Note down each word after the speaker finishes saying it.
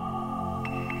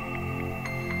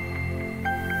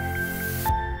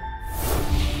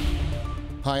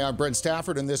Hi, I'm Brent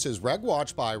Stafford, and this is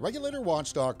RegWatch by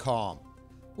RegulatorWatch.com.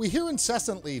 We hear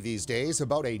incessantly these days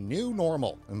about a new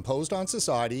normal imposed on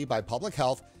society by public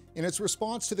health in its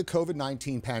response to the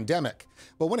COVID-19 pandemic.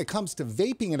 But when it comes to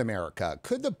vaping in America,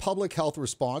 could the public health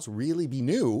response really be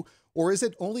new, or is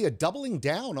it only a doubling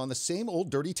down on the same old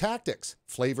dirty tactics?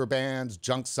 Flavor bans,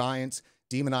 junk science,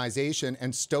 demonization,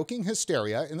 and stoking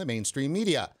hysteria in the mainstream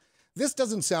media. This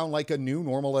doesn't sound like a new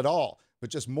normal at all, but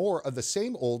just more of the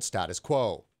same old status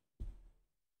quo.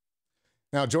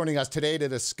 Now, joining us today to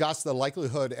discuss the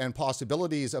likelihood and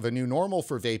possibilities of a new normal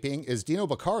for vaping is Dino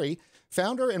Bokhari,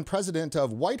 founder and president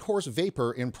of White Horse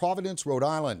Vapor in Providence, Rhode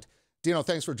Island. Dino,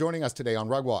 thanks for joining us today on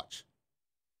RegWatch.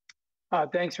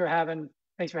 Thanks for having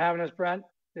us, Brent.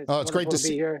 It's great to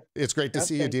see you. It's great to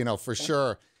see you, Dino, for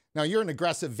sure. Now, you're an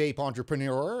aggressive vape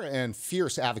entrepreneur and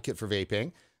fierce advocate for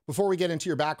vaping. Before we get into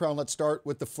your background, let's start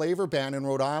with the flavor ban in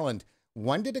Rhode Island.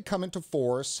 When did it come into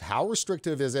force? How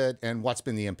restrictive is it? And what's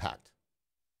been the impact?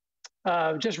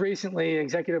 Just recently,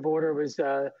 executive order was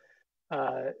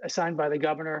assigned by the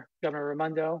Governor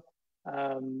Raimondo.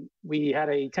 We had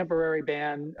a temporary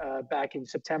ban back in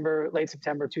late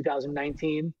September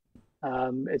 2019.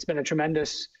 It's been a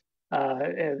tremendous,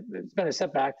 it's been a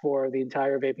setback for the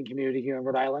entire vaping community here in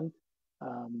Rhode Island.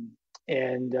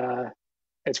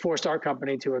 It's forced our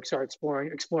company to start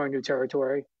exploring new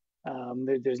territory.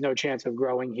 There's no chance of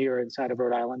growing here inside of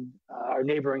Rhode Island. Our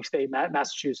neighboring state,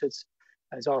 Massachusetts,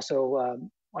 has also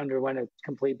underwent a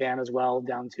complete ban as well,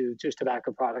 down to just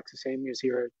tobacco products, the same as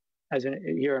here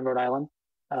in Rhode Island.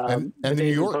 And New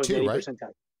York too, right? Tax.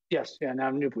 Yes, yeah. Now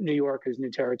New York is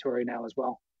new territory now as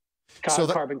well.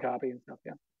 Carbon copy and stuff.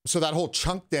 Yeah. So that whole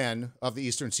chunk then of the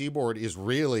Eastern Seaboard is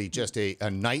really just a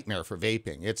nightmare for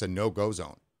vaping. It's a no-go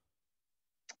zone.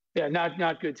 Yeah,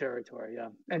 not good territory. Yeah,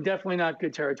 and definitely not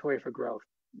good territory for growth.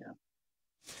 Yeah.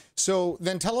 So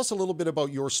then tell us a little bit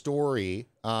about your story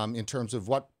in terms of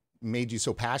what made you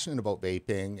so passionate about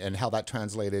vaping and how that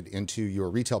translated into your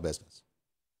retail business.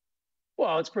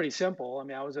 Well, it's pretty simple. I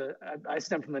mean, I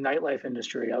stem from the nightlife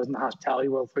industry. I was in the hospitality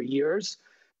world for years.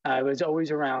 I was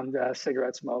always around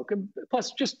cigarette smoke, and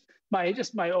plus just my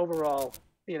overall,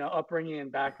 upbringing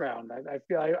and background. I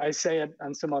feel I say it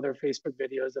on some other Facebook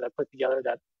videos that I put together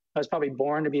that I was probably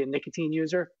born to be a nicotine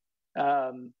user.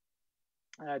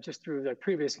 Just through the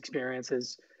previous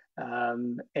experiences.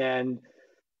 And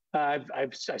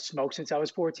I've smoked since I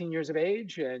was 14 years of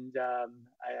age, and I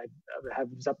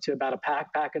was up to about a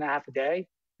pack and a half a day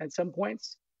at some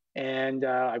points. And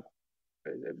I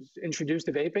was introduced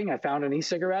to vaping. I found an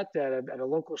e-cigarette at a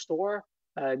local store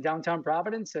downtown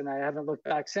Providence, and I haven't looked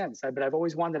back since. But I've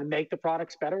always wanted to make the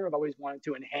products better. I've always wanted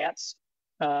to enhance.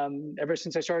 Ever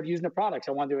since I started using the products,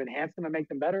 I wanted to enhance them and make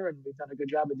them better, and we've done a good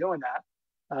job of doing that.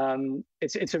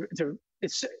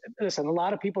 Listen, a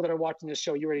lot of people that are watching this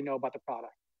show, you already know about the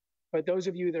product. But those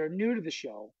of you that are new to the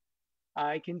show,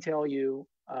 I can tell you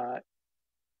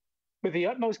with the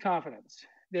utmost confidence,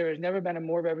 there has never been a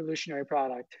more revolutionary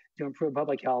product to improve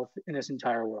public health in this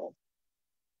entire world.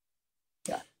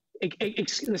 Yeah.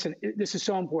 Listen, this is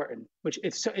so important, which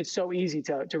it's so easy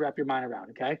to wrap your mind around,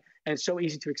 okay? And it's so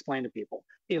easy to explain to people.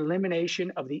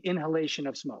 Elimination of the inhalation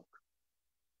of smoke.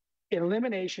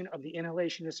 Elimination of the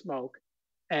inhalation of smoke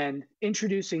and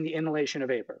introducing the inhalation of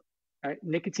vapor, right?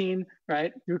 Nicotine,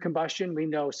 right? Through combustion, we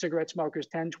know cigarette smokers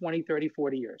 10, 20, 30,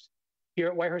 40 years. Here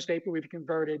at White Horse Vapor, we've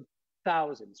converted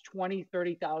thousands, 20,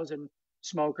 30,000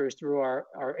 smokers through our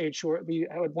 8 stores. We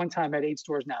at one time had 8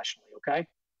 stores nationally, okay?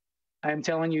 I am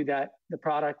telling you that the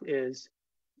product is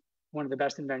one of the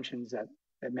best inventions that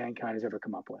mankind has ever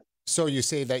come up with. So you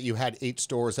say that you had 8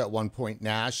 stores at one point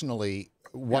nationally.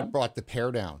 What brought the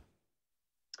pair down?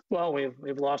 Well,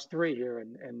 we've lost 3 here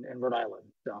in Rhode Island,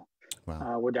 so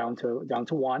wow. We're down to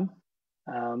 1.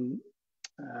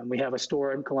 We have a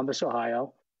store in Columbus,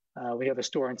 Ohio. We have a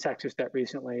store in Texas that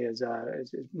recently is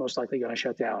most likely going to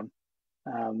shut down.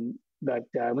 But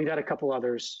we've had a couple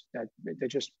others that they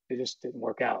just didn't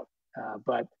work out.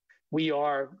 But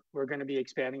we're going to be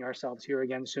expanding ourselves here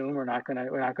again soon. We're not going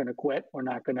to quit. We're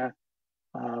not going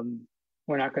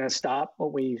to stop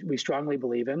what we strongly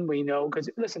believe in. We know, because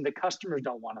listen, the customers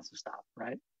don't want us to stop,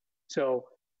 right? So,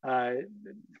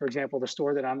 for example, the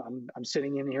store that I'm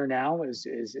sitting in here now is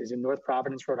in North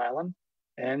Providence, Rhode Island,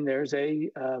 and there's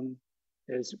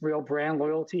real brand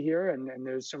loyalty here, and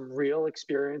there's some real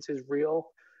experiences,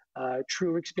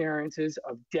 true experiences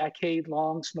of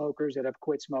decade-long smokers that have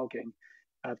quit smoking,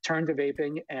 have turned to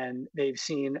vaping, and they've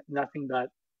seen nothing but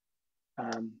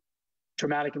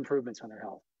dramatic improvements on their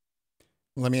health.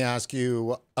 Let me ask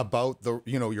you about the,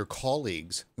 your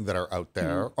colleagues that are out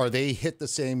there. Mm-hmm. Are they hit the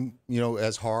same,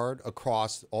 as hard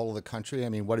across all of the country? I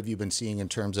mean, what have you been seeing in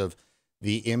terms of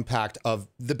the impact of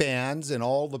the bans and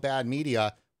all the bad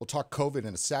media? We'll talk COVID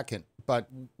in a second, but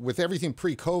with everything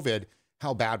pre-COVID,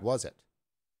 how bad was it?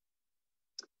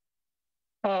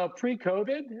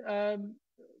 Pre-COVID,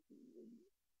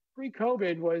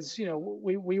 pre-COVID was,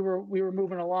 we were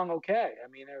moving along okay. I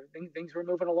mean, things were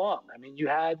moving along. I mean, you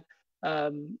had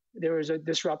there was a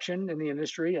disruption in the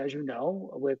industry, as you know,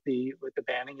 with the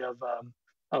banning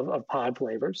of pod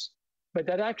flavors, but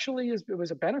that actually it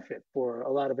was a benefit for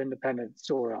a lot of independent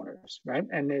store owners, right?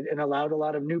 And it allowed a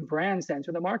lot of new brands to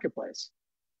enter the marketplace.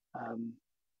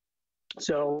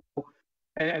 So,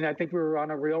 and I think we were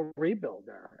on a real rebuild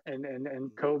there.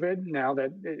 And COVID, now that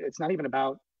it's not even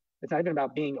about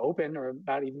being open or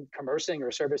about even commercing or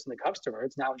servicing the customer.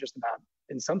 It's now just about,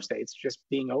 in some states, just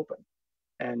being open.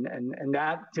 And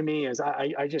that to me is,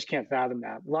 I just can't fathom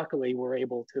that. Luckily, we're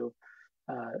able to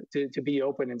be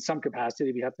open in some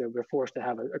capacity. We're forced to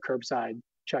have a curbside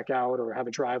checkout or have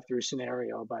a drive-through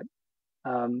scenario. But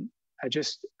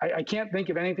I can't think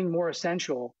of anything more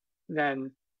essential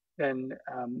than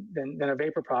a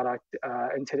vapor product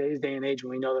in today's day and age,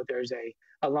 when we know that there's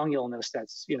a lung illness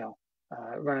that's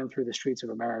running through the streets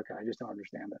of America. I just don't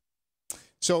understand it.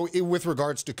 So with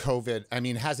regards to COVID, I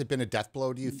mean, has it been a death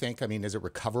blow, do you think? I mean, is it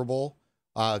recoverable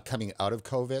coming out of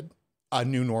COVID, a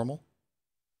new normal?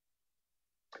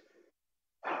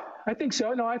 I think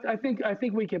so. No, I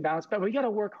think we can bounce back. We got to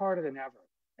work harder than ever.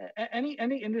 Any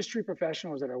industry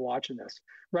professionals that are watching this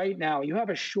right now, you have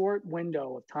a short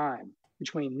window of time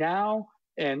between now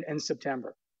and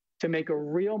September to make a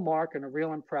real mark and a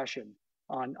real impression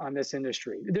on this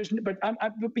industry. But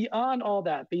beyond all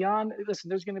that, listen,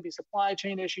 there's going to be supply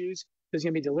chain issues. There's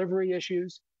going to be delivery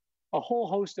issues, a whole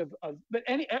host but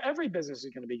every business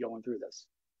is going to be going through this.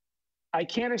 I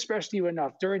can't express to you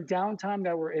enough, during downtime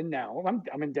that we're in now,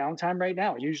 I'm in downtime right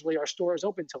now. Usually our store is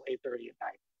open till 8:30 at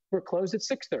night. We're closed at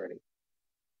 6:30.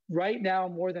 Right now,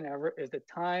 more than ever, is the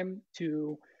time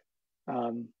to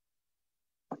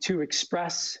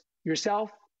express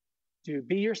yourself, to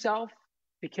be yourself,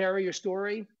 to carry your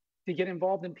story, to get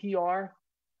involved in PR.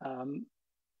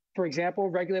 For example,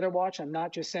 Regulator Watch, I'm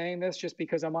not just saying this just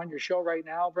because I'm on your show right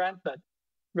now, Brent, but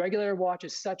Regulator Watch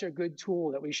is such a good tool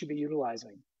that we should be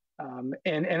utilizing.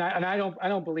 I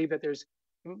don't believe there's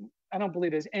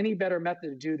any better method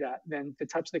to do that than to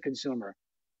touch the consumer.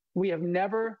 We have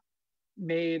never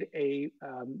put a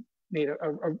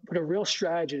real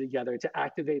strategy together to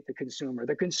activate the consumer.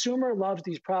 The consumer loves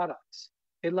these products.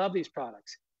 They love these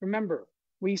products. Remember,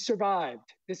 we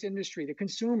survived this industry. The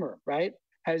consumer, right,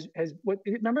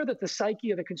 remember that the psyche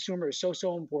of the consumer is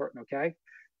so important, okay?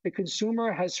 The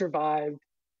consumer has survived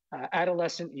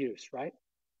adolescent use, right?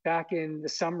 Back in the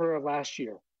summer of last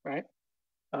year, right?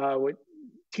 With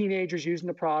teenagers using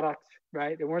the product,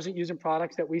 right? They wasn't using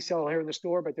products that we sell here in the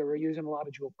store, but they were using a lot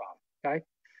of Juul products, okay?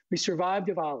 We survived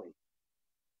Diwali,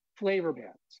 flavor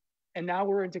bans, and now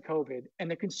we're into COVID,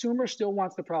 and the consumer still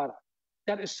wants the product.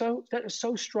 That is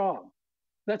so strong.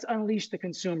 Let's unleash the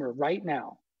consumer right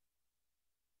now,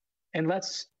 and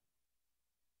let's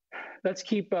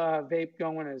keep vape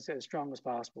going as strong as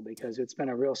possible, because it's been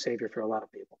a real savior for a lot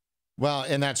of people. Well,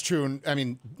 and that's true. And I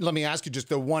mean, let me ask you just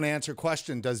the one answer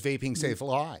question: does vaping save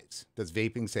lives? Does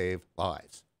vaping save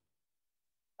lives?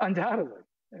 Undoubtedly.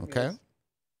 Okay.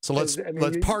 So let's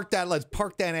park that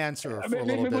answer for a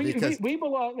little bit, because we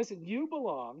belong. Listen, you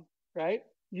belong, right?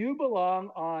 You belong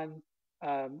on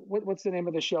what's the name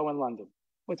of the show in London?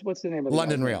 What's the name of the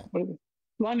London Real?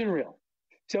 London Real.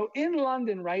 So in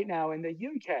London right now, in the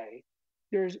UK,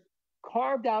 there's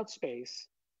carved out space,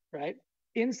 right,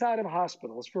 inside of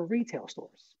hospitals for retail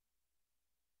stores.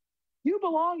 You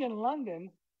belong in London,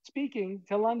 speaking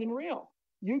to London Real.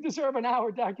 You deserve an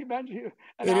hour documentary.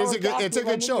 It's a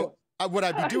good show. What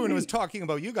I'd be doing was talking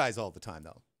about you guys all the time,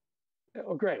 though.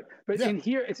 Oh, great. But in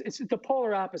here, it's the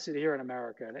polar opposite here in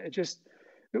America. And it just,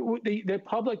 the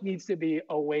public needs to be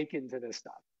awakened to this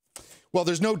stuff. Well,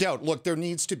 there's no doubt. Look, there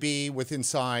needs to be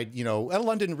inside, at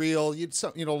London Real,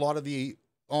 a lot of the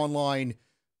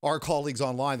our colleagues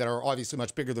online that are obviously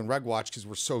much bigger than RegWatch, because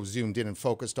we're so zoomed in and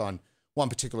focused on one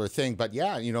particular thing. But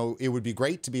yeah, it would be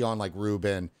great to be on like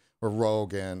Rubin or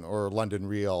Rogan or London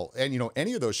Real and,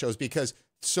 any of those shows, because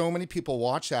so many people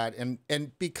watch that.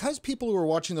 And because people who are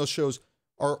watching those shows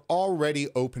are already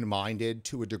open-minded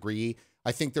to a degree,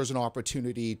 I think there's an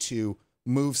opportunity to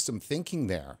move some thinking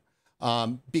there.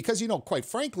 Because, quite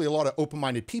frankly, a lot of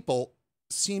open-minded people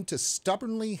seem to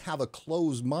stubbornly have a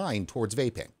closed mind towards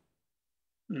vaping.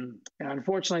 And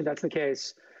unfortunately, that's the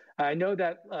case. I know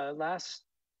that last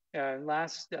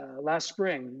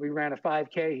spring we ran a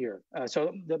 5K here. I'm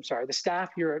sorry, the staff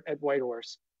here at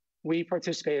Whitehorse, we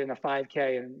participated in a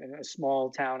 5K in a small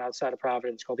town outside of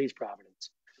Providence called East Providence,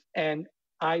 and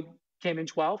I came in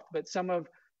 12th. But some of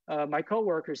my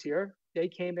coworkers here, they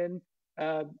came in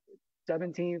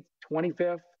 17th,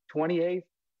 25th, 28th.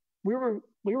 We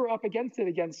were up against it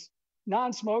against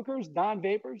non-smokers,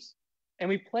 non-vapors, and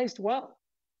we placed well.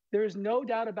 There is no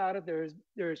doubt about it.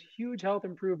 There's huge health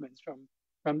improvements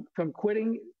from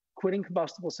quitting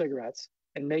combustible cigarettes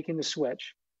and making the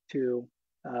switch to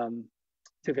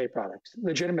vape products,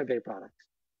 legitimate vape products.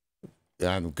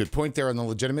 Good point there on the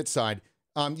legitimate side.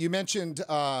 You mentioned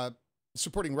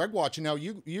supporting RegWatch, and now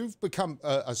you've become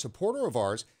a supporter of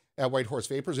ours at Whitehorse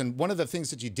Vapors. And one of the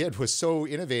things that you did was so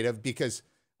innovative because,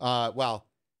 well,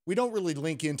 we don't really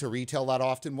link into retail that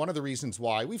often. One of the reasons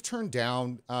why we've turned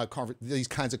down these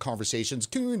kinds of conversations,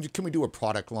 can we do a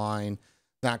product line,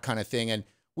 that kind of thing. And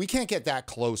we can't get that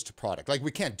close to product. Like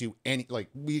we can't do any, like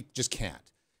we just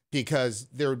can't, because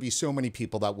there would be so many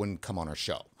people that wouldn't come on our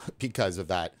show because of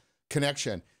that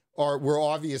connection. Or we're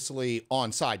obviously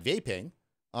on side vaping.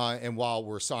 And while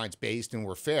we're science-based and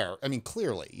we're fair, I mean,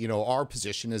 clearly, you know, our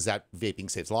position is that vaping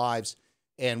saves lives,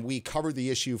 and we cover the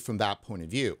issue from that point of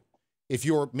view. If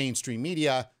you're mainstream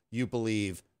media, you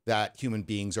believe that human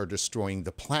beings are destroying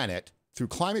the planet through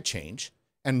climate change,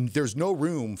 and there's no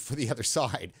room for the other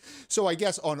side. So I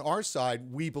guess on our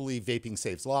side, we believe vaping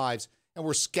saves lives, and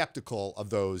we're skeptical of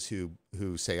those who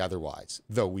say otherwise,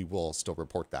 though we will still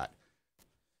report that.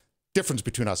 Difference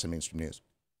between us and mainstream news.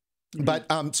 Mm-hmm.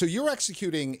 But so you're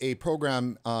executing a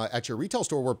program at your retail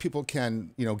store where people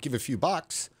can, you know, give a few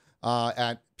bucks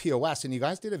at POS, and you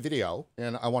guys did a video,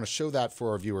 and I want to show that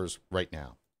for our viewers right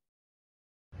now.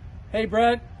 Hey,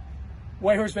 Brett,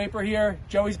 Whitehorse Vapor here.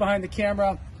 Joey's behind the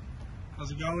camera. How's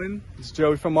it going? It's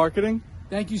Joey from marketing.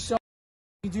 Thank you so much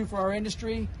for what you do for our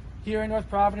industry. Here in North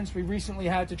Providence, we recently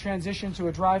had to transition to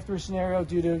a drive-through scenario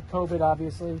due to COVID,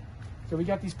 obviously. So we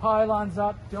got these pylons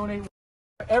up, donate.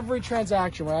 Every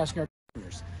transaction, we're asking our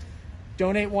customers,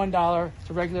 donate $1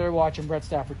 to Regulator Watch and Brett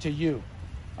Stafford, to you.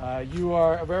 You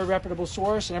are a very reputable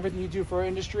source, and everything you do for our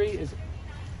industry is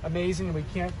amazing, and we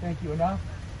can't thank you enough.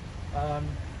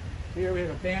 Here we have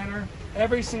a banner.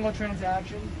 Every single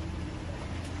transaction.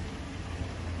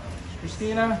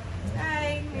 Christina.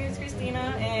 Hi, here's Christina,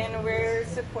 and we're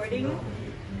supporting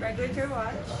Regulator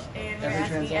Watch, and we're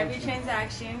asking every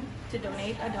transaction to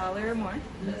donate $1 or more.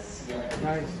 Nice.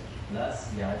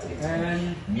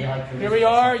 And here we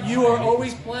are. You are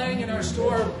always playing in our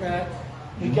store, Brett.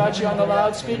 We got you on the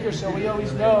loudspeaker, so we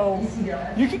always know.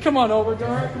 You can come on over,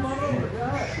 Dara. Come on over.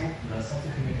 Yeah.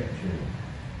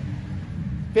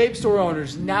 Vape store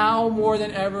owners, now more than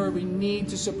ever, we need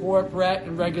to support Brett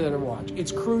and Regulator Watch.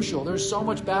 It's crucial. There's so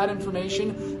much bad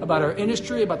information about our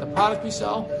industry, about the product we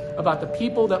sell, about the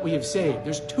people that we have saved.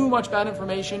 There's too much bad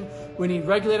information. We need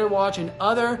Regulator Watch and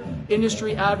other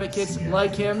industry advocates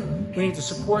like him. We need to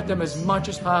support them as much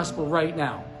as possible right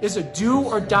now. It's a do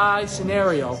or die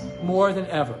scenario more than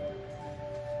ever.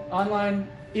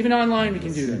 Even online we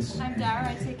can do this. I'm Dara.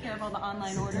 I take care of all the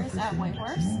online orders at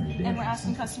Whitehorse, and we're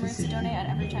asking customers to donate at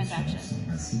every transaction.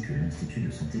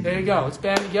 There you go. Let's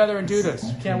band together and do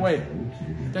this. Can't wait.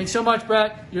 Thanks so much,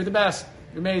 Brett. You're the best.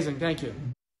 You're amazing. Thank you.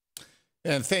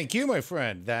 And thank you, my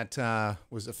friend. That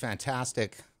was a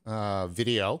fantastic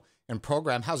video and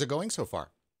program. How's it going so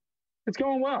far? It's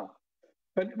going well,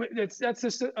 but that's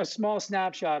just a small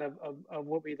snapshot of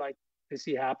what we'd like to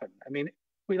see happen. I mean,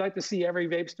 we'd like to see every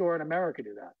vape store in America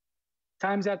do that.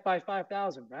 Times that by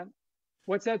 5,000, Brent.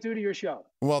 What's that do to your show?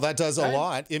 Well, that does a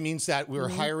lot. It means that we're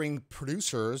hiring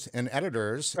producers and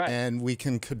editors, and we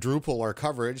can quadruple our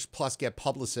coverage, plus get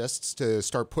publicists to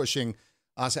start pushing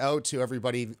us out to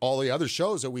everybody, all the other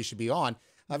shows that we should be on.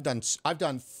 I've done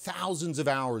thousands of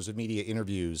hours of media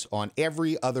interviews on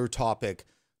every other topic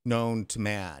known to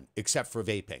man, except for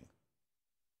vaping.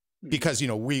 Because, you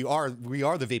know, we are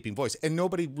the vaping voice, and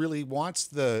nobody really wants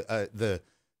the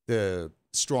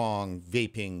strong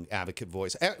vaping advocate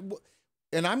voice.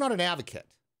 And I'm not an advocate,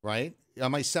 right? I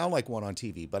might sound like one on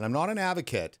TV, but I'm not an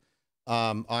advocate.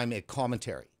 I'm a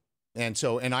commentary, and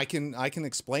I can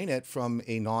explain it from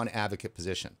a non-advocate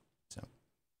position. So,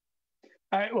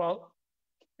 all right. Well,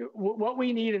 what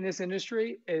we need in this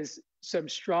industry is some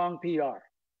strong PR,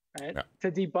 right? Yeah.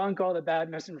 To debunk all the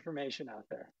bad misinformation out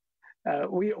there.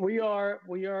 We are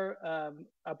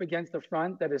up against the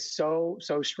front that is so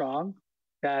strong,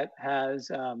 that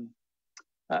has a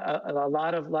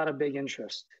lot of big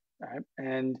interest, right?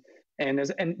 And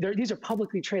these are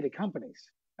publicly traded companies,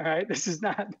 all right. This is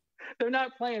not, they're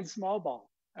not playing small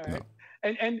ball, all right.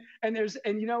 And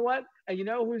you know what? And you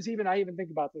know who's even, I even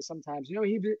think about this sometimes. You know,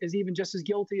 he is even just as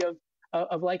guilty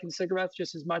of liking cigarettes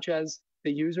just as much as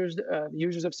the users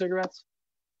of cigarettes.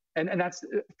 And that's,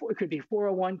 it could be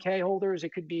 401k holders,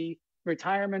 it could be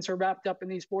retirements are wrapped up in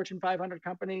these Fortune 500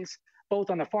 companies, both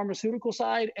on the pharmaceutical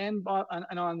side and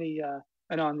on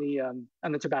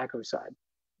the tobacco side.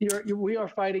 We are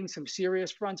fighting some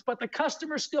serious fronts, but the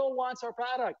customer still wants our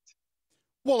product.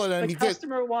 Well, and I mean, the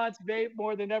customer wants vape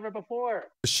more than ever before.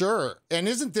 Sure. And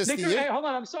isn't this hey, hold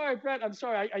on. I'm sorry, Brett. I'm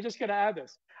sorry. I just got to add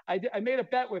this. I made a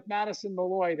bet with Madison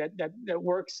Malloy that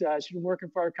works. She's been working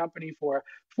for our company for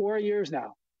 4 years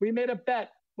now. We made a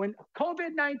bet when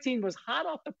COVID-19 was hot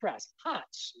off the press,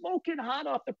 smoking hot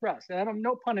off the press. And I don't,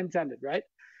 no pun intended, right?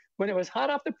 When it was hot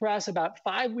off the press about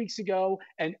 5 weeks ago,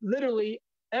 and literally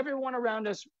everyone around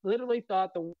us literally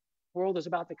thought the world was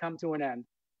about to come to an end.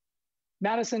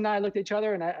 Madison and I looked at each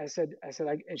other, and I said,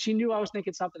 and she knew I was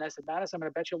thinking something. I said, Madison, I'm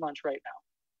going to bet you lunch right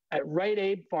now. At Rite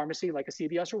Aid Pharmacy, like a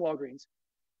CVS or Walgreens,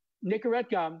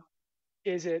 Nicorette gum,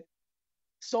 is it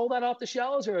sold out off the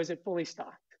shelves or is it fully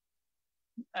stocked?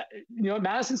 You know what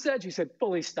Madison said? She said,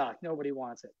 fully stocked. Nobody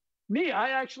wants it. Me, I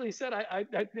actually said, I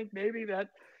think maybe that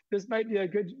this might be a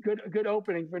good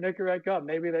opening for Nicorette gum.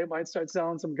 Maybe they might start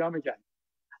selling some gum again.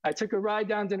 I took a ride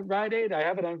down to Rite Aid. I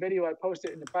have it on video. I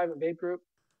posted it in the private vape group,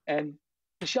 and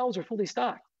the shelves are fully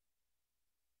stocked.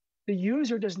 The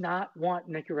user does not want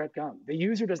Nicorette gum. The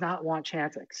user does not want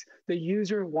Chantix. The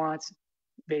user wants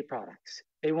vape products.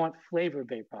 They want flavored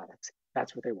vape products.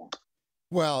 That's what they want.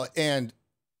 Well, and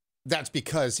that's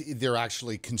because they're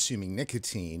actually consuming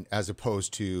nicotine as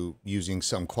opposed to using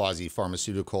some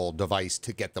quasi-pharmaceutical device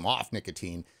to get them off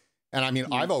nicotine. And I mean,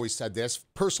 I've always said this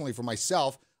personally for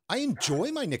myself. I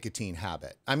enjoy my nicotine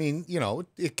habit. I mean, you know,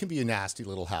 it can be a nasty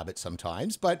little habit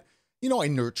sometimes, but, you know, I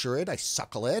nurture it. I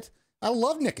suckle it. I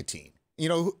love nicotine, you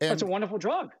know. And it's a wonderful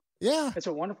drug. Yeah. It's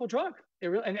a wonderful drug. It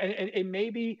really, and it may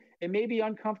be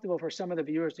uncomfortable for some of the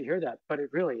viewers to hear that, but it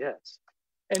really is.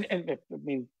 And I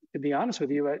mean, to be honest with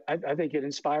you, I think it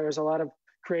inspires a lot of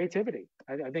creativity.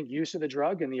 I think use of the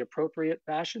drug in the appropriate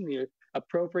fashion, the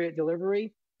appropriate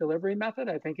delivery method.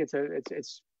 I think it's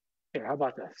here. How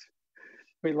about this?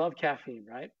 We love caffeine,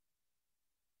 right?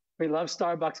 We love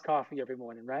Starbucks coffee every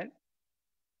morning, right?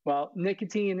 Well,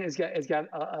 nicotine has got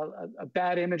a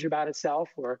bad image about itself,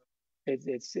 or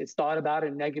it's thought about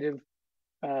in negative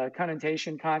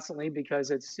connotation constantly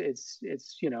because it's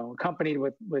you know, accompanied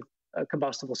with a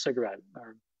combustible cigarette,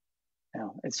 or you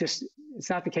know, it's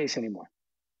not the case anymore.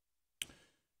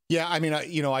 Yeah, I mean,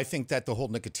 you know, I think that the whole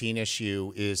nicotine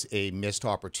issue is a missed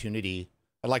opportunity.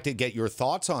 I'd like to get your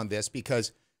thoughts on this,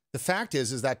 because the fact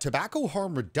is that tobacco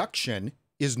harm reduction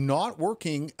is not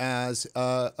working as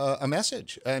a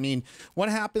message. I mean, what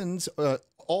happens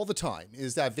all the time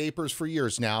is that vapors for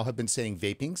years now have been saying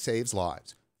vaping saves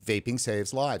lives. Vaping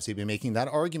saves lives. They've been making that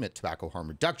argument. Tobacco harm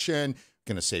reduction,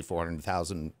 going to save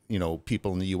 400,000, you know,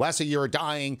 people in the U.S. a year are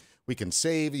dying. We can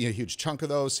save a huge chunk of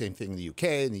those. Same thing in the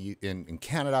U.K. and in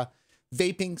Canada.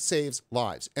 Vaping saves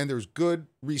lives, and there's good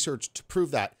research to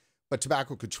prove that. But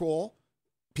tobacco control,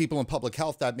 people in public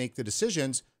health that make the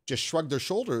decisions, just shrug their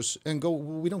shoulders and go,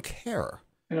 we don't care.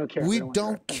 I don't care. We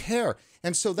don't care.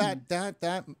 And so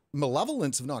that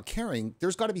malevolence of not caring,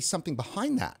 there's got to be something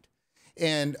behind that.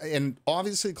 And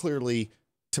obviously, clearly,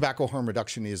 tobacco harm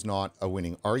reduction is not a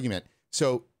winning argument.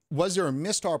 So was there a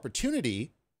missed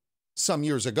opportunity some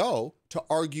years ago to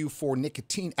argue for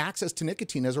nicotine, access to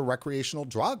nicotine as a recreational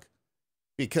drug?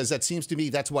 Because that seems to me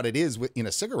that's what it is in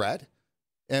a cigarette.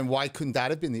 And why couldn't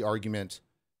that have been the argument,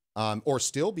 or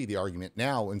still be the argument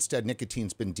now? Instead,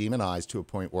 nicotine's been demonized to a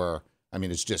point where, I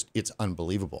mean, it's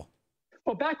unbelievable.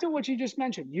 Well, back to what you just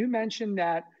mentioned. You mentioned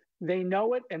that they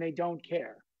know it and they don't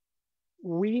care.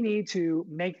 We need to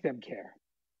make them care.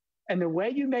 And the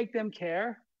way you make them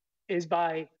care is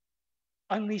by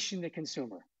unleashing the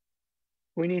consumer.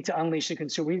 We need to unleash the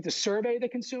consumer. We need to survey the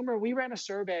consumer. We ran a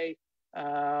survey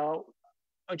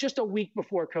just a week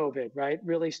before COVID, right?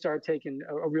 Really start taking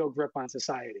a real grip on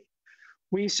society.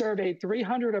 We surveyed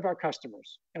 300 of our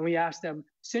customers, and we asked them,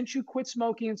 since you quit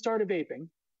smoking and started vaping,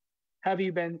 have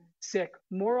you been sick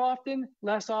more often,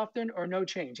 less often, or no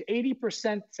change?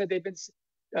 80% said they've been,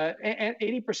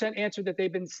 80% answered that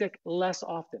they've been sick less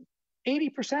often.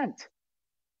 80%.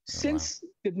 Since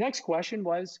the next question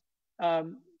was,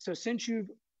 so since you've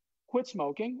quit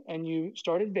smoking and you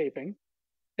started vaping,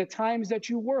 the times that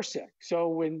you were sick. So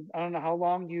when, I don't know how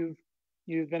long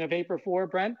you've been a vapor for,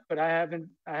 Brent, but I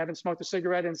haven't smoked a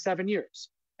cigarette in 7 years.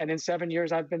 And in 7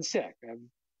 years, I've been sick. I've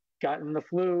gotten the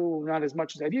flu, not as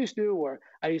much as I used to, or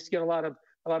I used to get a lot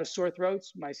of sore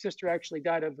throats. My sister actually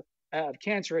died of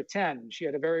cancer at 10. She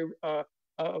had a very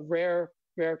a rare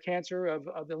cancer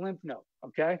of the lymph node.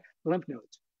 Okay, lymph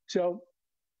nodes. So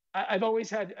I've always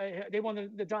had,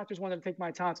 the doctors wanted to take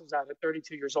my tonsils out at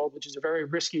 32 years old, which is a very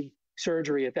risky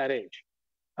surgery at that age.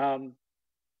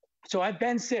 So I've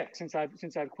been sick since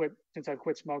I've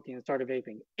quit smoking and started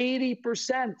vaping.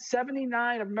 80%, 79.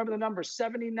 I remember the number,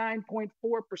 79.4%,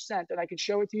 and I can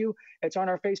show it to you. It's on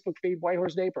our Facebook feed, White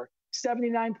Horse Vapor.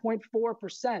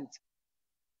 79.4%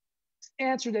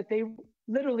 answered that they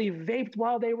literally vaped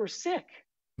while they were sick.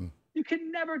 You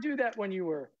can never do that when you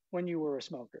were a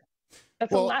smoker.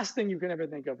 That's the last thing you can ever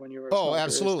think of when you were a smoker. Oh,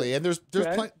 absolutely. And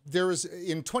right? there was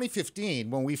in 2015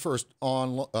 when we first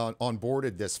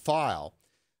onboarded this file.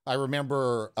 I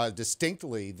remember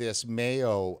distinctly this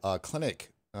Mayo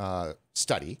Clinic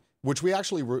study, which we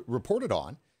actually reported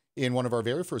on in one of our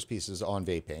very first pieces on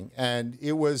vaping. And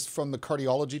it was from the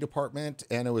cardiology department,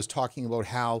 and it was talking about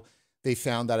how they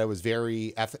found that it was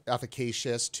very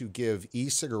efficacious to give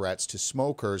e-cigarettes to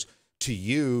smokers to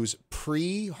use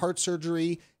pre-heart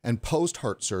surgery and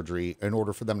post-heart surgery in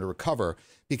order for them to recover,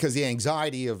 because the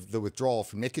anxiety of the withdrawal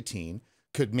from nicotine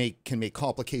can make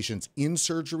complications in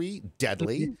surgery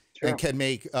deadly, sure, and can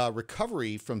make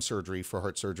recovery from surgery for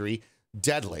heart surgery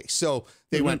deadly. So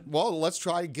they went, well, let's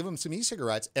try to give them some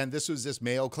e-cigarettes. And this was this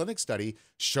Mayo Clinic study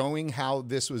showing how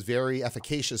this was very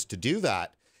efficacious to do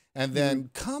that. And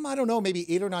then I don't know,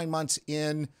 maybe 8 or 9 months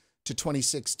in to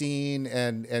 2016,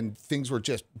 and things were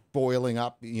just boiling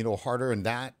up, harder, and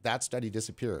that study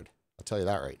disappeared. I'll tell you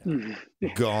that right now.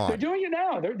 Gone. They're doing it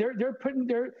now.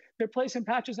 They're placing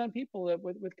patches on people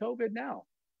with COVID now.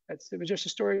 It was just a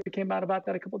story that came out about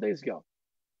that a couple of days ago.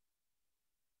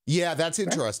 Yeah, that's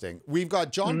interesting. Right? We've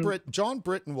got John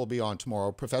Britton will be on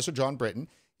tomorrow. Professor John Britton.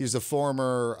 He's the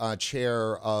former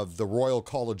chair of the Royal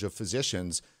College of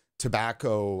Physicians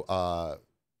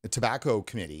Tobacco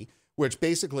Committee, which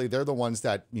basically they're the ones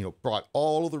that brought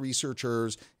all of the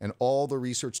researchers and all the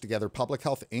research together. Public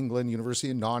Health England,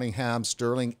 University of Nottingham,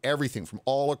 Stirling, everything from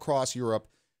all across Europe,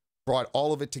 brought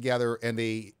all of it together, and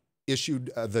they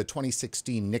issued the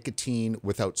 2016 Nicotine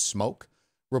Without Smoke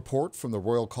report from the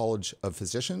Royal College of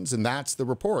Physicians. And that's the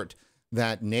report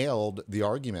that nailed the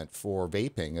argument for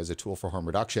vaping as a tool for harm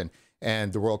reduction.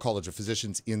 And the Royal College of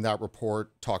Physicians in that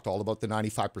report talked all about the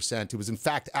 95%. It was in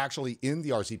fact actually in the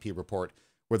RCP report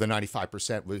where the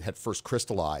 95% had first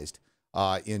crystallized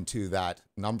into that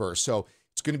number. So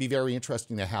it's going to be very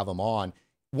interesting to have them on.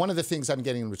 One of the things I'm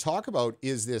getting them to talk about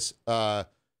is this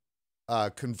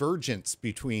convergence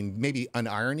between, maybe an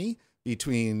irony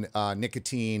between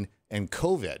nicotine and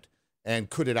COVID. And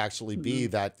could it actually be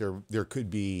that there could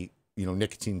be,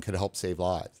 nicotine could help save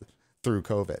lives through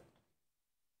COVID?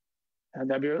 And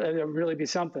that'd really be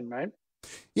something, right?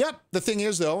 Yep. The thing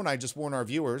is, though, and I just warn our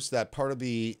viewers that part of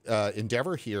the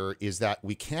endeavor here is that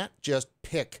we can't just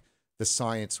pick the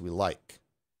science we like.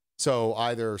 So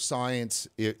either science,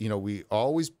 we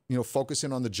always, focus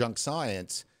in on the junk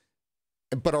science,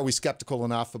 but are we skeptical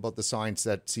enough about the science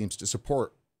that seems to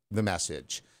support the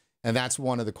message? And that's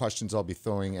one of the questions I'll be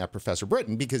throwing at Professor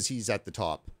Britton, because he's at the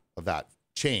top of that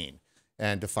chain,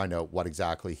 and to find out what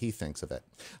exactly he thinks of it.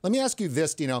 Let me ask you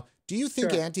this, Dino. Do you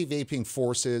think anti-vaping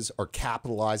forces are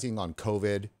capitalizing on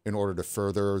COVID in order to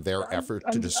further their effort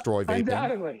to destroy vaping?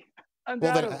 Undoubtedly. Well,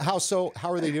 then how so?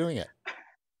 How are they doing it?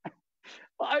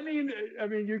 Well, I mean,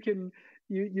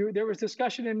 there was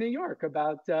discussion in New York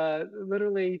about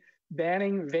literally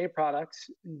banning vape products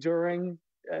during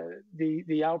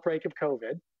the outbreak of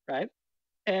COVID, right?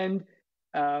 And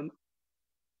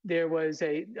there was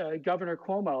Governor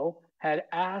Cuomo had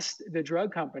asked the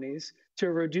drug companies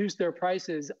to reduce their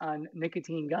prices on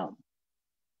nicotine gum.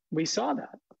 We saw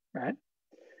that, right?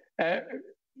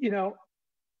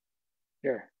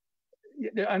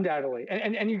 Undoubtedly,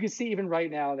 and you can see even right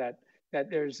now that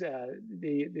there's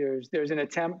an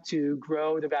attempt to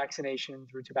grow the vaccination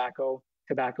through tobacco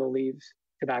leaves,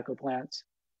 tobacco plants,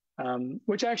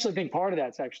 which I actually think part of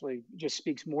that's actually just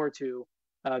speaks more to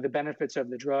the benefits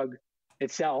of the drug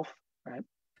itself, right?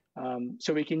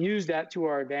 So we can use that to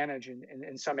our advantage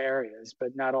in some areas,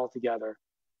 but not altogether.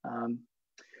 I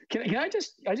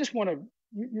just want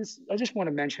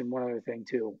to mention one other thing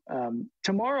too.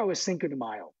 Tomorrow is Cinco de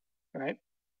Mayo, right?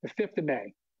 The 5th of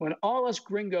May, when all us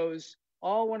gringos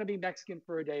all want to be Mexican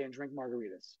for a day and drink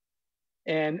margaritas.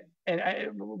 And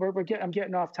I'm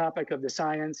getting off topic of the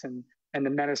science and the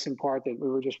medicine part that we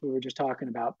were just talking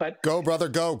about. But go, brother,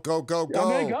 go. I'm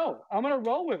gonna go. I'm gonna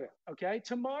roll with it. Okay.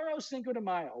 Tomorrow, Cinco de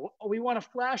Mayo. We want to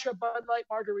flash our Bud Light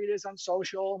margaritas on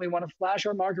social. We want to flash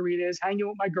our margaritas, hanging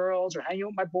with my girls or hanging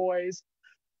with my boys.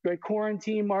 Good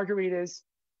quarantine margaritas.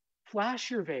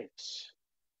 Flash your vapes.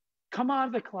 Come out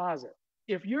of the closet.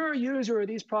 if you're a user of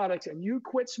these products and you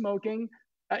quit smoking,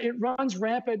 it runs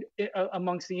rampant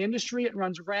amongst the industry. It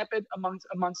runs rampant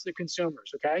amongst the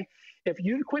consumers. Okay, if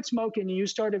you quit smoking and you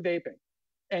started vaping,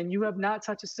 and you have not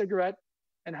touched a cigarette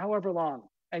in however long,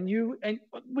 and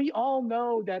we all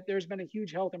know that there's been a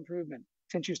huge health improvement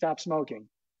since you stopped smoking.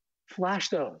 Flash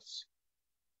those,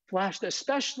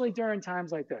 especially during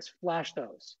times like this. Flash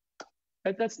those.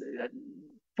 That's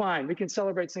fine. We can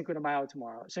celebrate Cinco de Mayo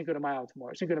tomorrow.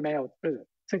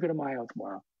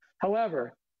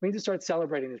 However, we need to start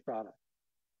celebrating this product.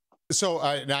 So,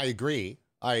 and I agree.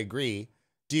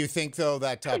 Do you think, though,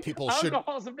 that people should...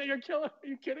 Alcohol's a bigger killer. Are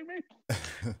you kidding me?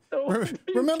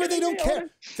 Remember, they don't care.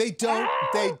 They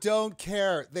don't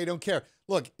care. They don't care.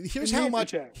 Look, here's how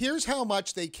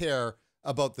much they care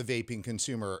about the vaping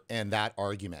consumer and that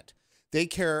argument. They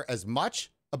care as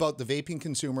much about the vaping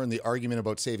consumer and the argument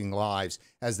about saving lives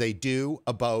as they do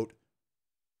about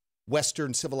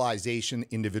Western civilization,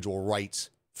 individual rights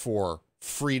for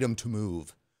freedom to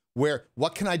move.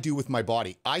 What can I do with my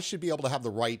body? I should be able to have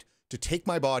the right to take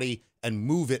my body and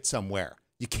move it somewhere.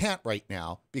 You can't right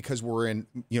now because we're in,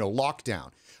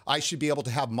 lockdown. I should be able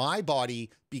to have my body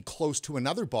be close to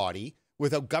another body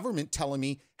without government telling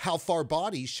me how far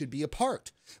bodies should be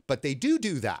apart. But they do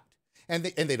that, and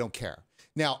they don't care.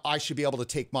 Now, I should be able to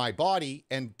take my body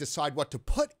and decide what to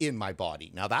put in my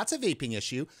body. Now, that's a vaping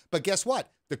issue, but guess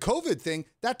what? The COVID thing,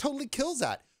 that totally kills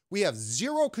that. We have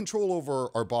zero control over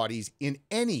our bodies in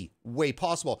any way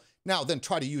possible. Now, then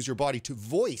try to use your body to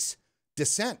voice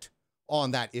dissent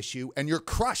on that issue, and you're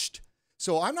crushed.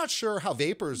 So I'm not sure how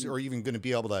vapors are even going to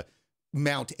be able to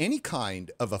mount any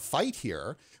kind of a fight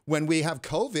here when we have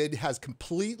COVID has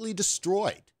completely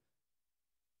destroyed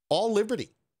all liberty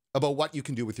about what you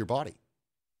can do with your body.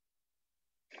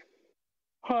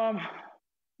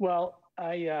 Well,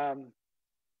 I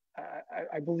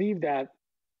believe that.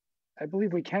 I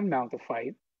believe we can mount a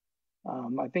fight.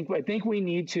 I think we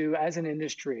need to, as an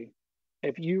industry,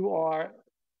 if you are,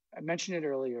 I mentioned it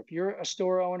earlier, if you're a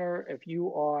store owner, if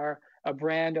you are a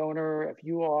brand owner, if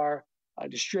you are a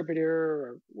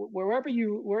distributor, or wherever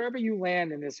you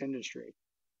land in this industry,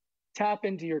 tap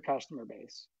into your customer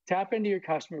base. Tap into your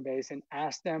customer base and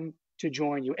ask them to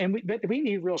join you. And we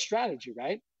need real strategy,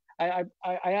 right? I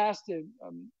asked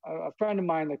a friend of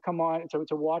mine to come on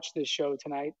to watch this show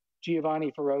tonight,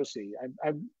 Giovanni Feroci.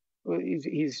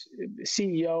 He's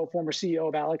former CEO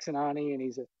of Alex and Ani, and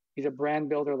he's a brand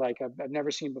builder like I've never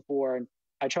seen before. And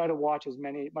I try to watch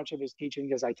much of his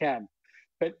teaching as I can.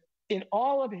 But in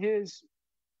all of his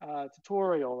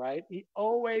tutorial, right, he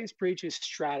always preaches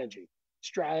strategy.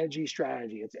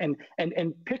 It's,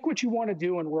 and pick what you want to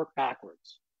do and work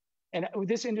backwards. And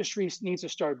this industry needs to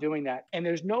start doing that. And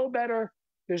there's no better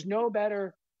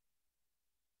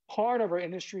part of our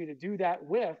industry to do that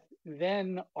with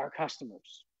than our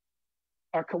customers.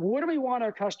 What do we want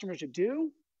our customers to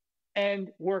do,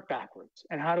 and work backwards?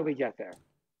 And how do we get there?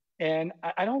 And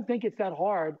I don't think it's that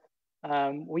hard.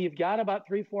 We've got about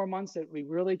 3-4 months that we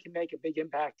really can make a big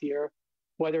impact here,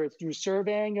 whether it's through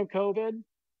surveying of COVID,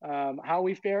 how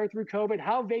we fare through COVID,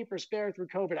 how vapors fare through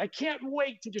COVID. I can't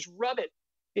wait to just rub it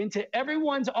into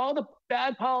all the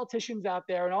bad politicians out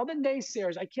there and all the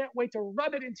naysayers. I can't wait to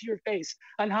rub it into your face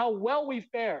on how well we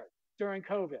fared during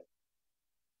COVID.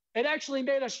 It actually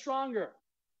made us stronger.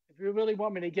 If you really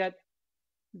want me to get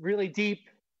really deep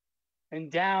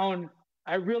and down,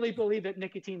 I really believe that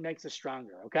nicotine makes us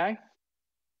stronger, okay?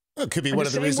 It could be one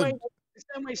of the reasons. The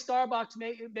same way Starbucks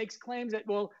makes claims that,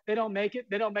 well, they don't make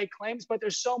claims, but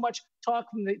there's so much talk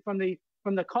from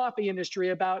the coffee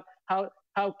industry about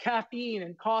how caffeine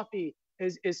and coffee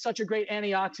is such a great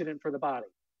antioxidant for the body.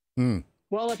 Mm.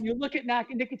 Well, if you look at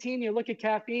nicotine, you look at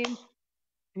caffeine,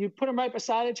 and you put them right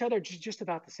beside each other, just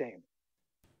about the same.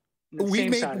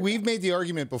 We've made the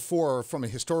argument before from a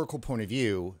historical point of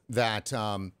view that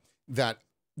that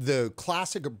the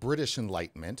classic British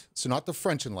Enlightenment, so not the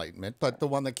French Enlightenment, but the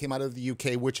one that came out of the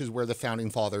UK, which is where the founding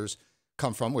fathers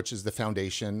come from, which is the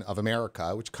foundation of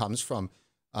America, which comes from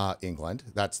England.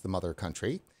 That's the mother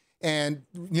country. And,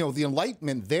 the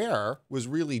Enlightenment there was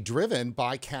really driven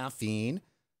by caffeine,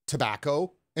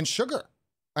 tobacco, and sugar.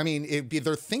 I mean,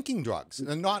 they're thinking drugs,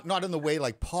 and not in the way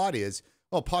like pot is.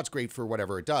 Well, pot's great for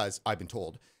whatever it does, I've been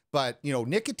told. But,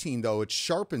 nicotine, though, it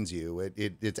sharpens you, it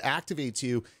activates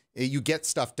you, you get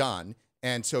stuff done.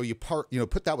 And so you put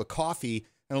that with coffee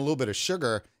and a little bit of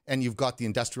sugar, and you've got the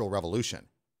Industrial Revolution.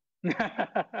 Yeah,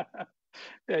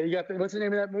 you got what's the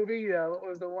name of that movie? What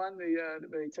was the one?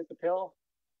 They took the pill,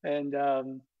 and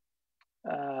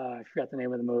I forgot the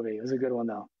name of the movie. It was a good one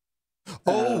though.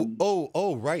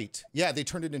 Oh, right. Yeah, they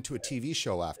turned it into a TV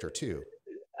show after too.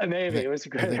 Maybe it was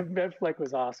great. Medflick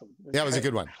was awesome. Yeah, it was a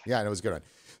good one. Yeah, it was a good one.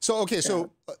 So, okay,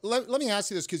 so let me ask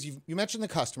you this, because you mentioned the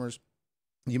customers.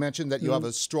 You mentioned that you have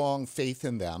a strong faith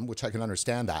in them, which I can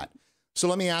understand that. So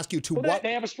let me ask you, what...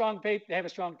 They have a strong faith. They have a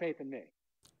strong faith in me.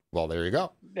 Well, there you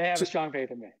go. They have a strong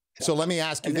faith in me. So let me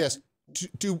ask you this.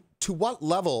 To what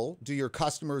level do your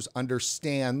customers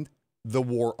understand the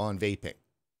war on vaping?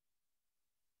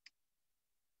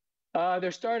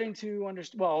 They're starting to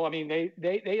understand. Well, I mean,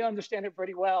 they understand it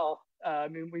pretty well. I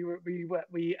mean,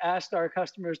 we asked our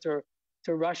customers to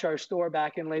rush our store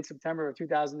back in late September of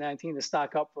 2019 to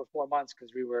stock up for 4 months because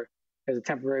as a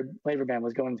temporary flavor ban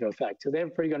was going into effect. So they have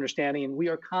a pretty good understanding, and we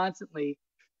are constantly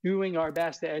doing our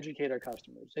best to educate our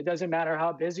customers. It doesn't matter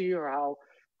how busy or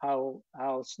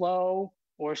how slow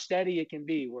or steady it can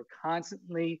be. We're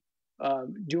constantly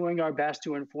doing our best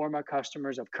to inform our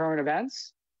customers of current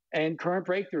events and current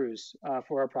breakthroughs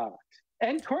for our product,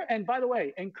 and by the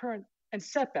way, current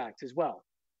setbacks as well.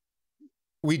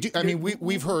 We do. I mean,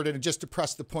 we've heard, and just to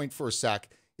press the point for a sec,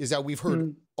 is that we've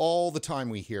heard all the time.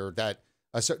 We hear that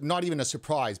not even a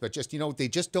surprise, but just, they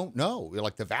just don't know.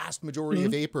 Like the vast majority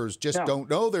of vapers just don't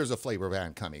know there's a flavor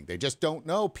ban coming. They just don't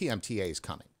know PMTA is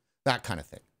coming. That kind of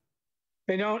thing.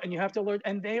 They don't, and you have to learn.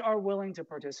 And they are willing to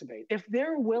participate if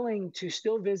they're willing to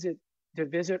still visit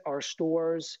our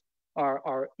stores,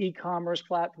 our e-commerce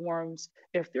platforms.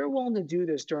 If they're willing to do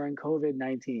this during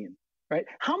COVID-19. Right?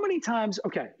 How many times?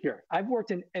 Okay, here I've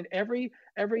worked in every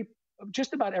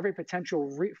just about every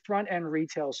potential front end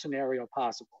retail scenario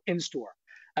possible in store.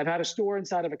 I've had a store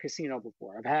inside of a casino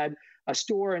before. I've had a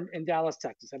store in Dallas,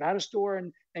 Texas. I've had a store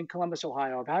in Columbus,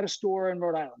 Ohio. I've had a store in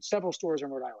Rhode Island. Several stores in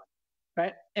Rhode Island.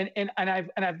 Right? And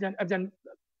I've done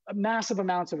massive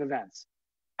amounts of events.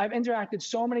 I've interacted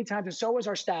so many times, and so is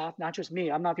our staff. Not just me.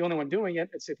 I'm not the only one doing it.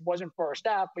 If it wasn't for our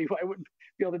staff, I wouldn't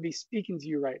be able to be speaking to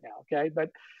you right now. Okay, but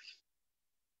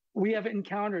we have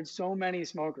encountered so many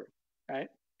smokers, right?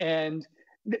 And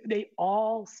they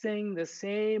all sing the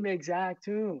same exact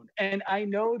tune. And I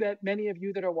know that many of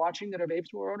you that are watching that are vape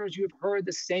store owners, you have heard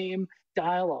the same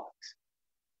dialogues.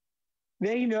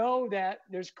 They know that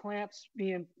there's clamps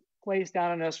being placed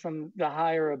down on us from the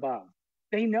higher above.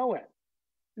 They know it.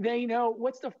 They know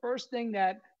what's the first thing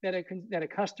that a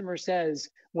customer says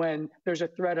when there's a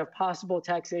threat of possible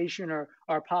taxation or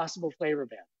possible flavor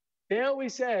ban. They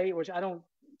always say, which I don't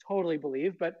totally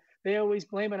believe, but they always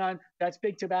blame it on that's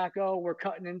big tobacco. We're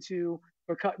cutting into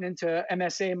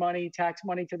MSA money, tax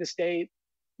money to the state.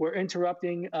 We're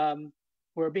interrupting.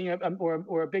 We're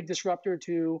a big disruptor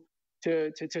to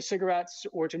cigarettes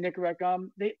or to Nicorette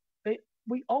gum.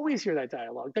 We always hear that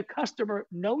dialogue. The customer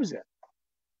knows it.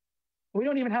 We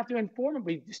don't even have to inform them.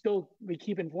 We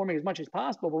keep informing as much as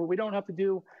possible, but we don't have to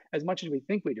do as much as we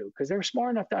think we do because they're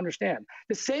smart enough to understand.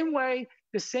 The same way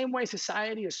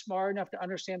society is smart enough to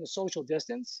understand the social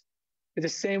distance, is the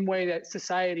same way that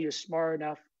society is smart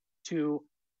enough to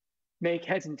make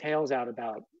heads and tails out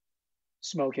about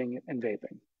smoking and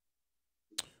vaping.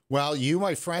 Well, you,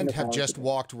 my friend, have just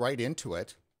walked right into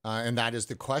it. And that is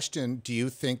the question. Do you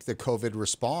think the COVID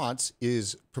response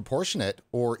is proportionate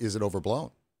or is it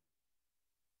overblown?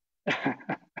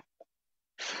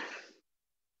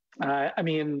 I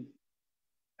mean,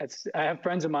 I have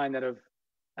friends of mine that have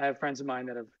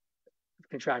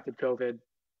contracted COVID.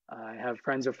 I have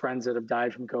friends of friends that have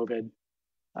died from COVID.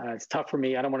 It's tough for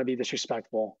me. I don't want to be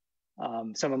disrespectful.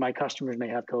 Some of my customers may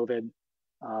have COVID.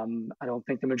 I don't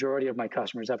think the majority of my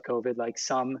customers have COVID, like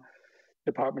some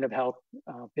Department of Health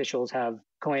officials have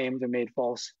claimed and made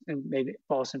false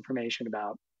information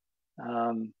about.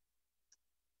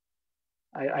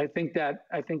 I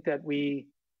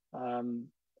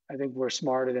think we're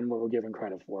smarter than what we're given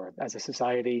credit for as a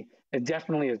society, and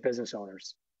definitely as business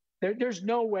owners. There's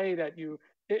no way that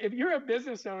if you're a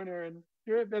business owner and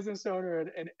you're a business owner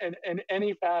in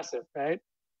any facet, right?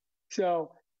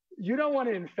 So you don't want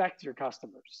to infect your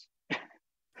customers.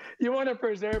 You want to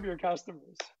preserve your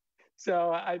customers.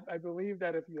 So I believe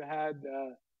that if you had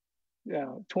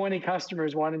 20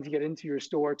 customers wanting to get into your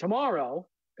store tomorrow,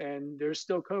 and there's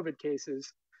still COVID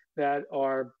cases that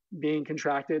are being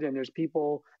contracted, and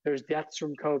there's deaths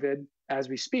from COVID as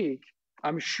we speak,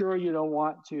 I'm sure you don't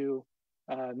want to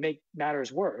make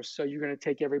matters worse. So you're going to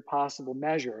take every possible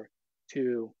measure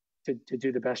to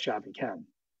do the best job you can.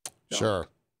 So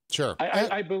Sure.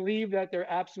 I believe that there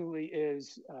absolutely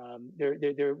is.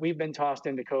 We've been tossed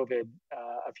into COVID.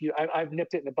 I've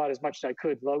nipped it in the bud as much as I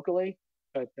could locally,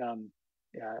 but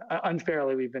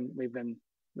unfairly we've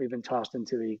been tossed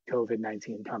into the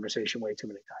COVID-19 conversation way too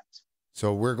many times.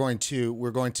 So we're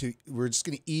just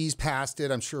going to ease past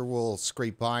it. I'm sure we'll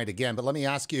scrape by it again. But let me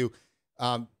ask you,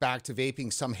 back to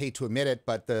vaping. Some hate to admit it,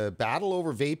 but the battle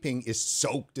over vaping is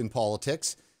soaked in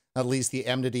politics. At least the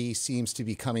enmity seems to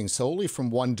be coming solely from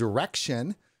one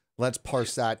direction. Let's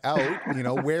parse that out. You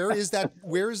know, where is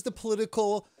the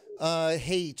political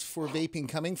hate for vaping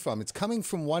coming from? It's coming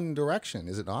from one direction,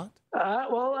 is it not?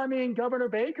 Well, I mean, Governor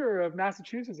Baker of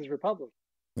Massachusetts is Republican.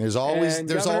 There's always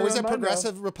a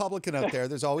progressive Republican out there.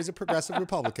 There's always a progressive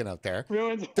Republican out there.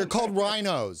 They're called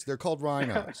rhinos. They're called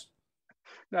rhinos.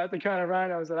 Not the kind of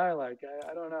rhinos that I like.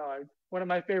 I don't know. One of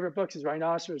my favorite books is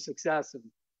Rhinoceros Success. And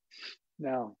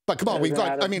no. But come on, we've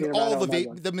got, I mean, all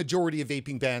the majority of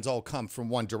vaping bans all come from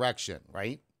one direction,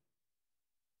 right?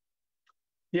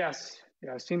 Yes.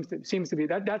 Yeah, seems to be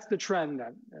that's the trend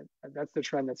that's the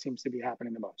trend that seems to be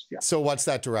happening the most. Yeah. So what's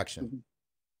that direction?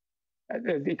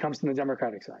 It comes from the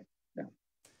Democratic side. Yeah.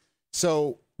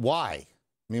 So why?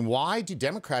 I mean, why do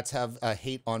Democrats have a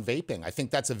hate on vaping? I think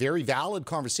that's a very valid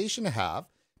conversation to have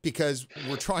because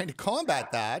we're trying to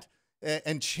combat that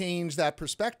and change that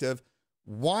perspective.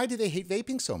 Why do they hate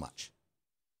vaping so much?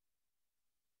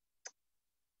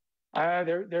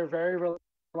 They're very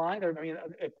reliant. I mean,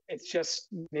 it's just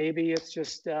maybe it's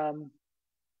just it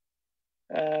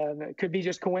could be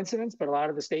just coincidence, but a lot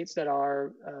of the states that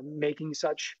are making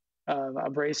such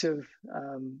abrasive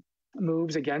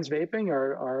moves against vaping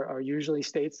are usually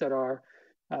states that are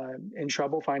in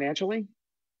trouble financially.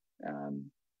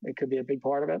 It could be a big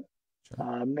part of it.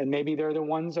 Sure. And maybe they're the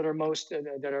ones that are most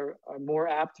that are more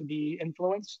apt to be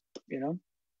influenced. You know,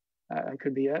 it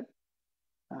could be it.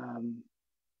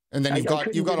 And then you've got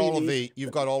all of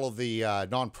the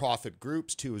nonprofit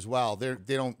groups too as well.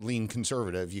 They don't lean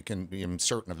conservative. I'm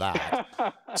certain of that.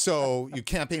 So you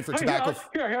campaign for tobacco.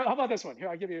 Here, how about this one? Here,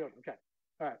 I'll give you one. Okay,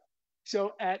 all right.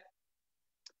 So at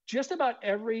just about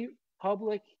every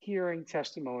public hearing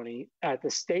testimony at the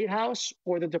State House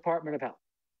or the Department of Health,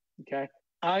 okay,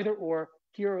 either or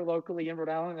here locally in Rhode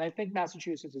Island, and I think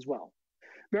Massachusetts as well.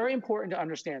 Very important to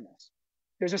understand this.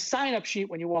 There's a sign-up sheet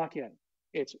when you walk in.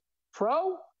 It's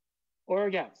pro or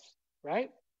against, right?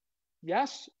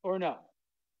 Yes or no.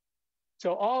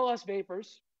 So all us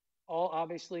vapors all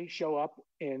obviously show up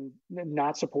in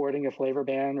not supporting a flavor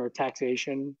ban or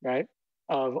taxation, right,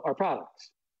 of our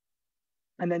products.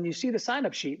 And then you see the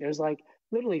sign-up sheet, there's like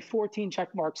literally 14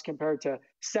 check marks compared to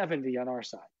 70 on our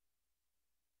side.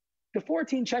 The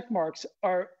 14 check marks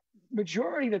are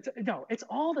majority no, it's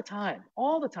all the time.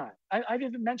 I've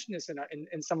even mentioned this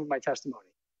in some of my testimony.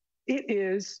 It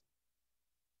is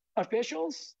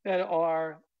officials that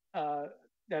are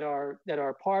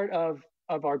part of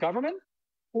our government,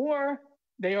 or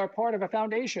they are part of a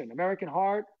foundation, American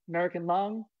Heart, American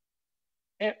Lung,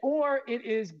 or it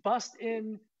is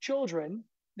bust-in children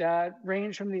that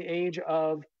range from the age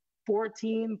of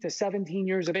 14 to 17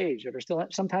 years of age. They're still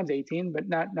sometimes 18, but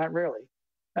not really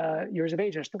years of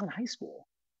age. They're still in high school.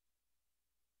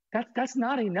 That's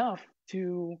not enough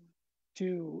to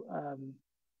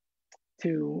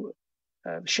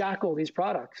shackle these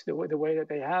products the way that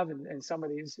they have in some of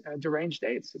these deranged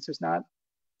states. It's just not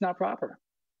proper.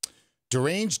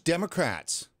 Deranged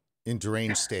Democrats in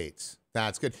deranged states.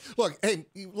 That's good. Look, hey,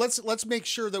 let's make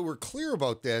sure that we're clear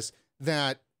about this,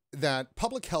 that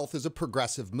public health is a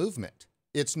progressive movement.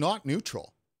 It's not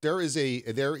neutral. There is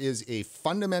a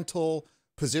fundamental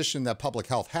position that public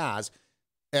health has.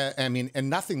 And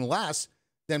nothing less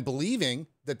than believing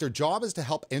that their job is to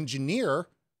help engineer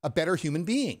a better human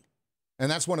being.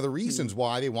 And that's one of the reasons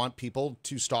why they want people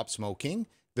to stop smoking.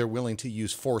 They're willing to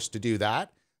use force to do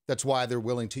that. That's why they're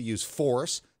willing to use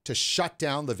force to shut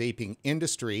down the vaping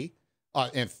industry.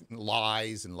 And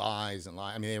lies and lies and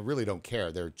lies. I mean, they really don't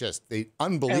care. They're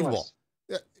unbelievable.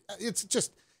 Endless. It's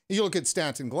just, you look at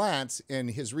Stanton Glantz and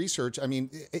his research. I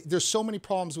mean, there's so many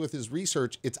problems with his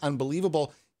research. It's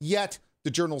unbelievable. Yet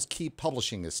the journals keep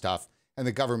publishing this stuff and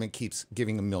the government keeps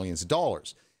giving them millions of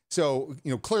dollars. So,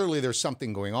 clearly there's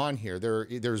something going on here.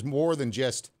 There's more than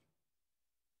just,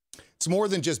 it's more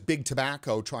than just big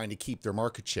tobacco trying to keep their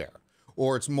market share,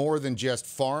 or it's more than just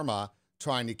pharma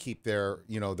trying to keep their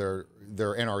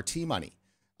NRT money.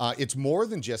 It's more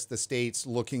than just the states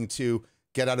looking to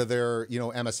get out of their,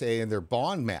 MSA and their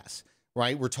bond mess,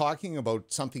 right? We're talking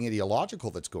about something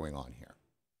ideological that's going on here.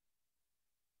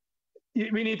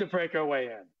 We need to break our way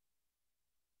in.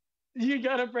 You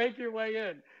got to break your way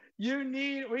in.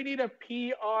 We need a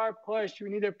PR push. We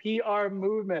need a PR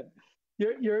movement.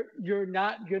 You're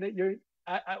not gonna.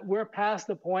 We're past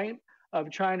the point of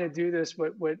trying to do this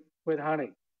with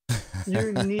honey.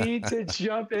 You need to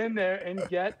jump in there and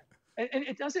get. And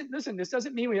it doesn't. Listen, this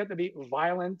doesn't mean we have to be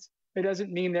violent. It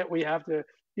doesn't mean that we have to,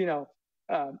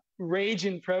 rage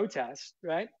in protest.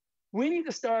 Right? We need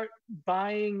to start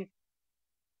buying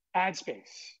ad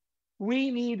space.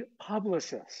 We need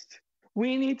publicists.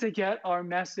 We need to get our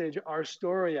message, our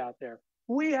story out there.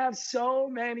 We have so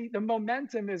many, the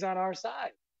momentum is on our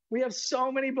side. We have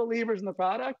so many believers in the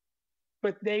product,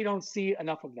 but they don't see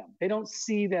enough of them. They don't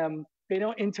see them. They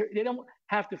don't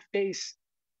have to face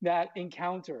that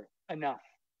encounter enough.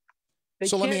 They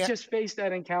can't just face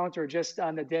that encounter just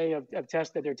on the day of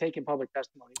test that they're taking public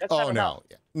testimony. That's not enough.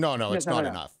 No, it's not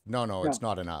enough. No, it's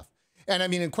not enough. And I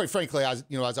mean, and quite frankly, as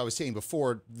I was saying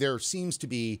before, there seems to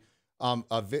be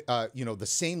the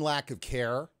same lack of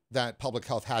care that public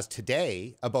health has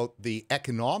today about the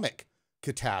economic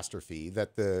catastrophe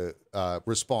that the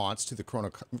response to the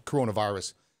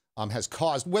coronavirus has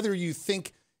caused. Whether you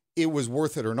think it was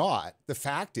worth it or not, the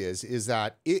fact is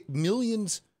that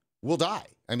millions will die.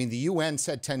 I mean, the UN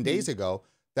said 10 days ago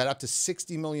that up to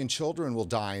 60 million children will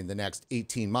die in the next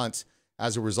 18 months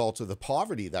as a result of the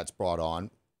poverty that's brought on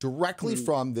directly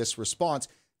from this response.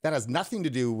 That has nothing to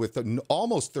do with the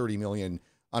almost 30 million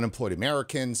unemployed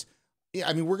Americans.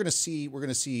 I mean, we're going to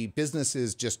see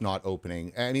businesses just not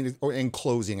opening. I mean, and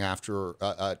closing after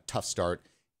a tough start.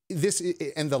 This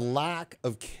and the lack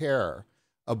of care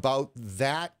about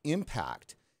that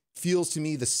impact feels to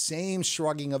me the same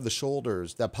shrugging of the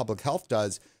shoulders that public health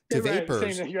does to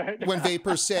vapers when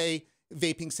vapers say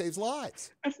vaping saves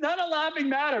lives. It's not a laughing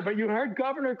matter, but you heard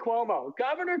Governor Cuomo.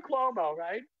 Governor Cuomo,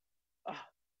 right?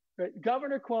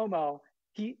 Governor Cuomo,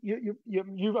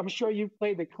 I'm sure you've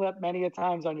played the clip many a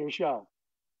times on your show.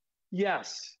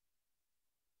 Yes,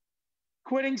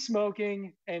 quitting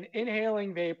smoking and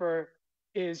inhaling vapor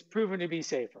is proven to be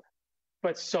safer.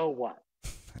 But so what?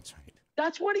 That's right.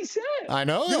 That's what he said. I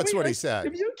know that's what he said.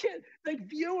 If you can,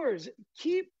 viewers,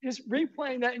 keep just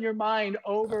replaying that in your mind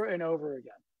over and over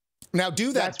again. Now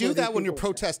do that when you're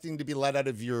protesting to be let out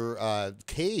of your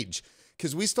cage,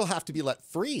 because we still have to be let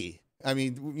free. I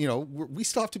mean, we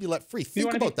still have to be let free.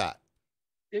 Think about that.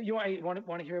 You want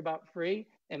to hear about free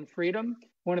and freedom?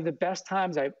 One of the best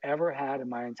times I've ever had in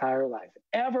my entire life,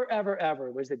 ever,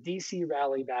 was the DC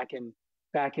rally back in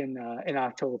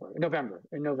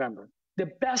November. The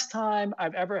best time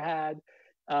I've ever had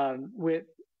with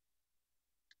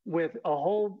a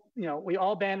whole, we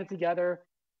all banded together,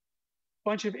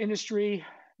 bunch of industry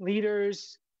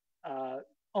leaders,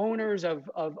 owners of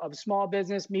small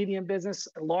business, medium business,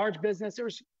 large business. There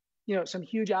was, some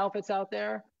huge outfits out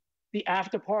there. The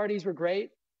after parties were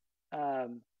great.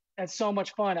 And so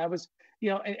much fun. I was,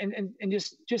 and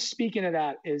just speaking of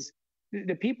that is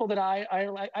the people that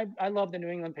I love the New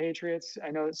England Patriots.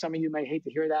 I know that some of you may hate to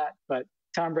hear that, but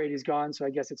Tom Brady's gone. So I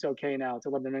guess it's okay now to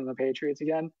love the New England Patriots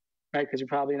again, right? Because you're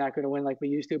probably not going to win like we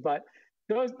used to, but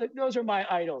those are my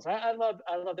idols. I love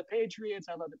the Patriots.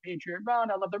 I love the Patriot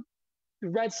run. I love the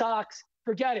Red Sox.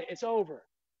 Forget it. It's over.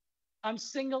 I'm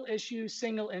single issue,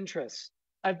 single interest.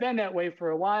 I've been that way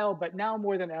for a while, but now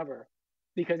more than ever,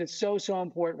 because it's so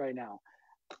important right now.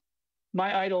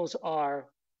 My idols are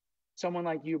someone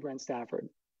like you, Brent Stafford.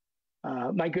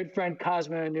 My good friend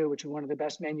Cosmo Anu, which is one of the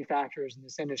best manufacturers in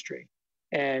this industry,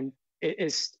 and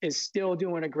is still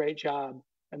doing a great job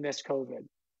amidst COVID.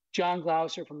 John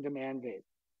Glauser from Demand Vape.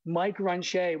 Mike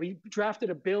Runche. We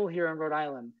drafted a bill here in Rhode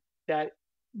Island that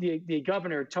the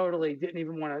governor totally didn't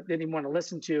even want to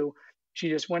listen to. She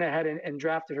just went ahead and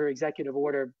drafted her executive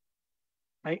order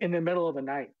in the middle of the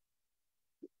night.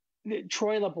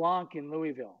 Troy LeBlanc in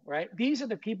Louisville, right? These are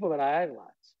the people that I idolize.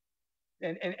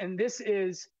 And this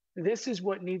is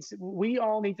what we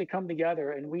all need to come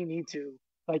together, and we need to,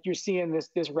 like you're seeing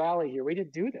this rally here. We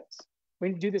need to do this. We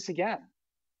need to do this again.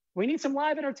 We need some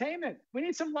live entertainment. We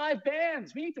need some live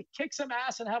bands. We need to kick some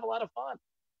ass and have a lot of fun.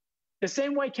 The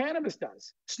same way cannabis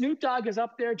does. Snoop Dogg is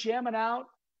up there jamming out,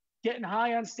 getting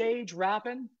high on stage,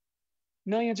 rapping.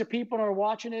 Millions of people are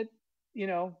watching it,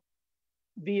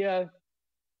 via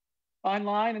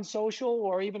online and social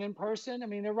or even in person. I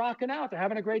mean, they're rocking out. They're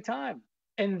having a great time.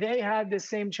 And they had this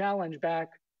same challenge back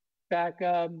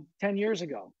 10 years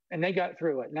ago, and they got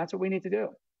through it. And that's what we need to do.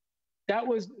 That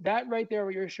right there,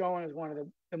 what you're showing is one of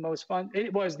the most fun.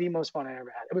 It was the most fun I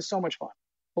ever had. It was so much fun.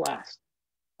 Blast.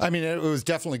 I mean, it was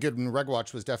definitely good, and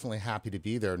RegWatch was definitely happy to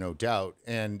be there, no doubt.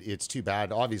 And it's too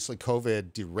bad. Obviously,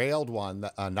 COVID derailed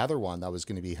another one that was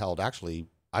going to be held, actually,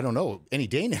 I don't know, any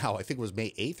day now. I think it was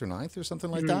May 8th or 9th or something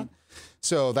like that.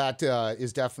 So that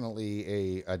is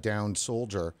definitely a downed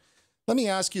soldier. Let me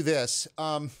ask you this.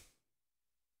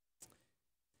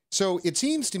 So it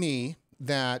seems to me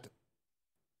that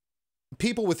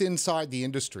people within inside the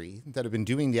industry that have been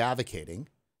doing the advocating,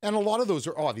 and a lot of those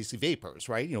are obviously vapors,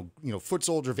 right? Foot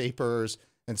soldier vapors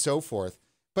and so forth.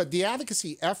 But the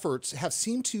advocacy efforts have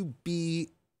seemed to be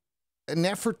an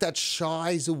effort that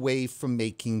shies away from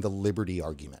making the liberty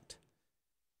argument.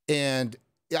 And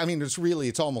I mean,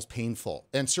 it's almost painful.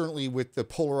 And certainly with the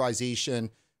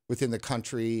polarization within the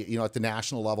country, you know, at the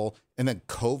national level, and then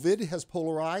COVID has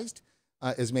polarized,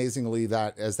 as amazingly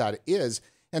as that is.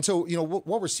 And so, you know,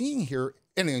 what we're seeing here,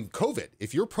 and in COVID,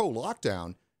 if you're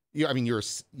pro-lockdown, you're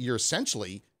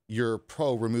essentially, you're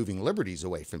pro-removing liberties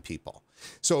away from people.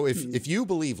 So if you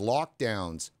believe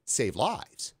lockdowns save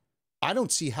lives, I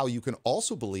don't see how you can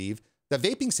also believe that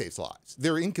vaping saves lives.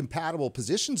 They're incompatible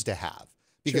positions to have,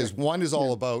 because one is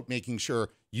all about making sure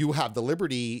you have the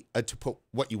liberty to put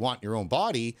what you want in your own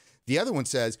body. The other one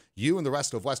says you and the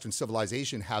rest of Western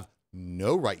civilization have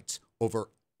no rights over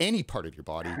any part of your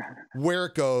body, where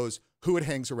it goes, who it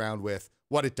hangs around with,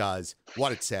 what it does,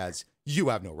 what it says. You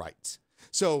have no rights.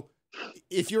 So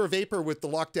if you're a vapor with the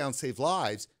lockdown save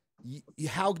lives,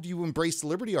 how do you embrace the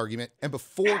liberty argument? And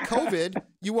before COVID,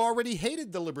 you already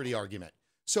hated the liberty argument.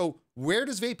 So where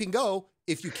does vaping go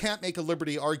if you can't make a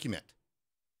liberty argument?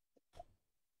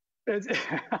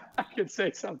 I could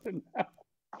say something now.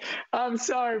 I'm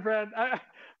sorry, Brent.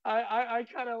 I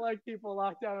kind of like people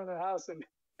locked down in their house and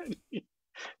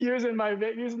using their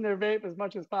vape as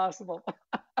much as possible.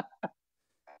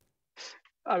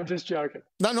 I'm just joking.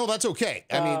 No, that's okay.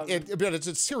 I mean, but it's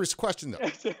a serious question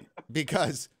though,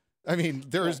 because I mean,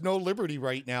 there is no liberty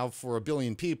right now for 1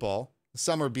 billion people.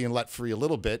 Some are being let free a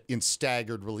little bit in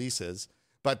staggered releases,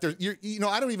 but you know,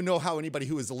 I don't even know how anybody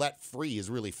who is let free is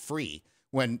really free,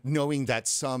 when knowing that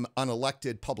some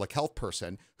unelected public health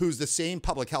person, who's the same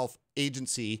public health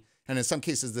agency, and in some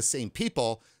cases the same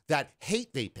people that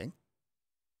hate vaping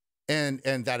and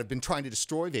that have been trying to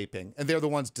destroy vaping, and they're the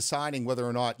ones deciding whether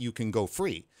or not you can go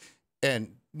free.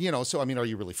 And, you know, so, I mean, are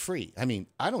you really free? I mean,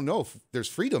 I don't know if there's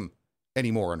freedom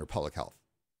anymore under public health.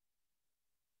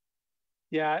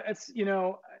 Yeah, it's, you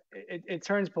know, it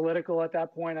turns political at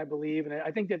that point, I believe. And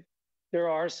I think that there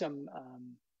are some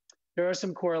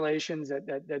correlations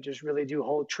that just really do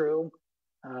hold true.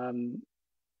 You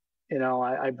know,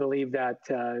 I believe that,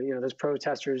 you know, there's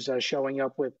protesters showing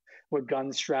up with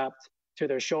guns strapped to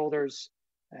their shoulders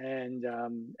and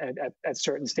at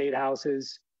certain state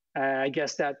houses. I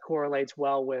guess that correlates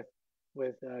well with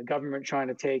government trying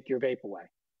to take your vape away.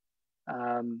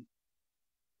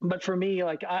 But for me,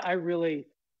 like, I'm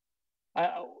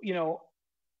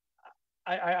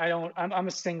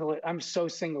so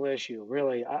single issue,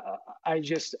 really. I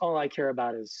just, all I care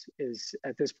about is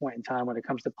at this point in time, when it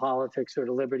comes to politics or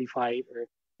the liberty fight, or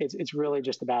it's really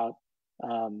just about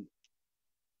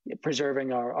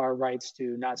preserving our rights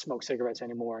to not smoke cigarettes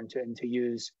anymore and to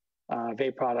use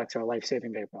vape products or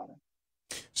life-saving vape products.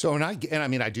 So, and I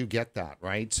mean, I do get that,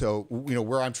 right? So, you know,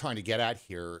 where I'm trying to get at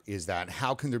here is that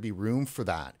how can there be room for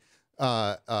that?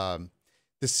 The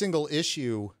single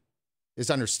issue is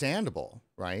understandable,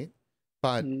 right?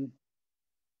 But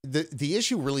the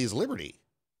issue really is liberty.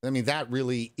 I mean, that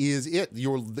really is it.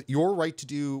 Your right to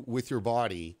do with your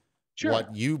body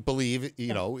what you believe,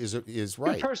 you know, is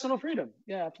right. Your personal freedom.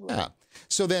 Yeah, absolutely. Yeah.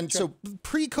 So then, so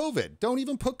pre-COVID, don't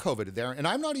even put COVID there. And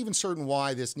I'm not even certain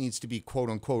why this needs to be, quote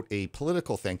unquote, a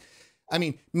political thing. I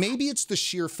mean, maybe it's the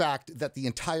sheer fact that the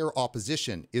entire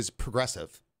opposition is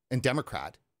progressive and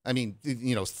Democrat. I mean,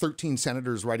 you know, 13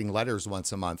 senators writing letters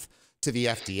once a month to the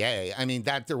FDA. I mean,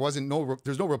 that there's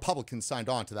no Republicans signed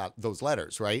on to those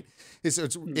letters, right?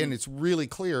 And it's really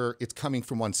clear it's coming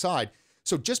from one side.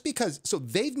 So just because, so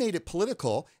they've made it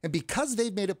political, and because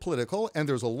they've made it political, and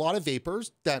there's a lot of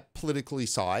vapors that politically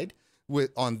side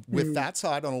with that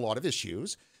side on a lot of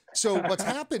issues. So what's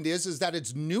happened is that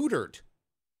it's neutered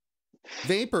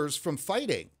vapors from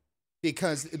fighting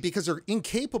because they're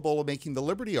incapable of making the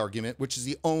liberty argument, which is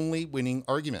the only winning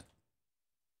argument.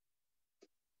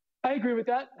 I agree with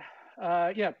that.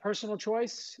 Yeah, personal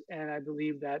choice, and I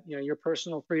believe that, you know, your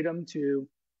personal freedom to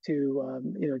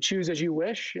you know, choose as you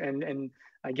wish, and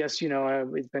I guess, you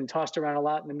know, it's been tossed around a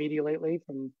lot in the media lately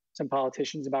from some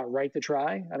politicians about right to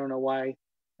try. I don't know why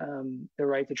the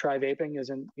right to try vaping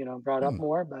isn't, you know, brought up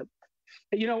more, but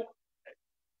you know,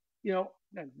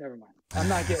 never mind. I'm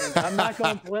not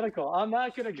going political. I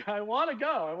want to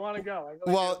go.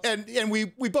 Well, and we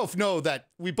both know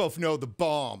the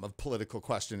bomb of political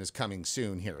question is coming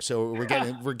soon here. So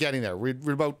we're getting there.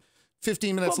 We're about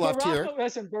 15 minutes left here.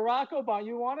 Listen, Barack Obama,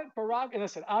 you want it? And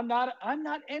listen, I'm not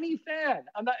any fan.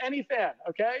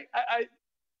 Okay.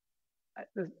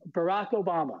 Barack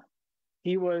Obama,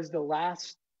 he was the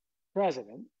last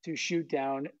president to shoot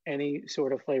down any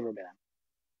sort of flavor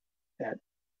ban.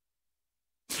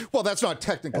 Well, that's not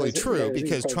technically true,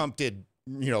 because Trump did,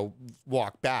 you know,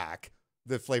 walk back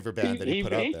the flavor ban that he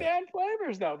put out He there. banned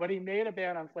flavors though, but he made a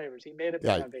ban on flavors. He made a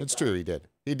ban Yeah, on vape it's products. true. He did.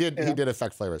 He did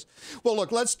affect flavors. Well,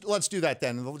 look, let's do that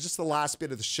then. Just the last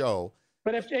bit of the show.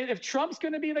 But if Trump's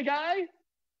going to be the guy,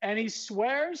 and he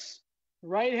swears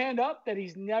right hand up that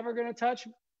he's never going to touch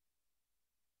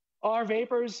our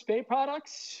Vapors vape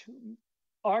products,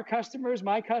 our customers,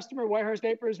 my customer, Whitehurst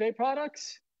Vapors vape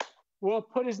products, we'll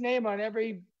put his name on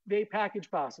every vape package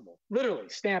possible. Literally,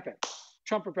 stamp it.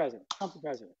 Trump for president. Trump for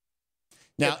president.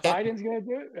 Now, if Biden's going to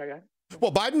do it. Okay.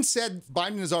 Well,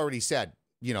 Biden has already said,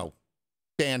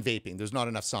 ban vaping. There's not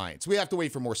enough science. We have to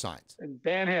wait for more science. And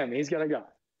ban him. He's got to go.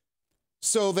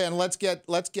 So then let's get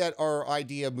our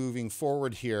idea moving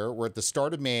forward here. We're at the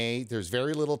start of May. There's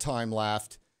very little time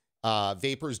left.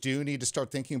 Vapors do need to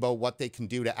start thinking about what they can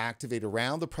do to activate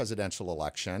around the presidential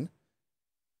election.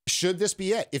 Should this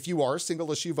be it? If you are a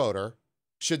single issue voter,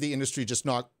 should the industry just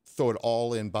not throw it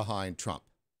all in behind Trump?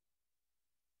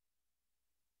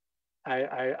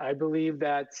 I believe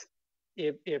that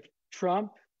if Tony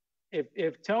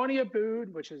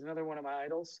Abood, which is another one of my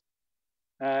idols,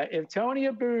 if Tony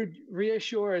Abood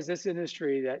reassures this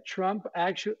industry that Trump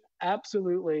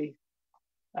absolutely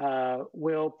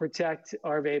will protect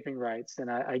our vaping rights, then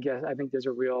I think there's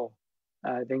a real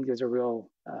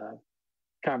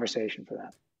conversation for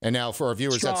that. And now for our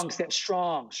viewers,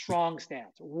 strong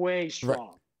stance, way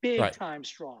strong, big time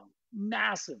strong,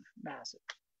 massive.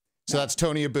 So that's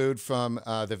Tony Abood from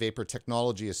the Vapor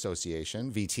Technology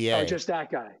Association, VTA. Oh, just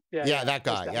that guy. Yeah, that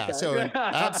guy. Yeah. Guy. So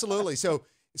absolutely. So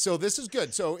this is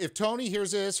good. So if Tony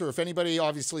hears this, or if anybody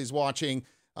obviously is watching,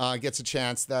 gets a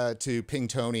chance to ping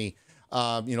Tony,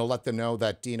 let them know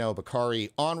that Dino Bakari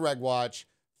on RegWatch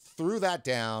threw that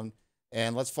down,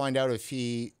 and let's find out if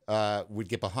he would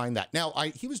get behind that. Now,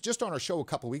 he was just on our show a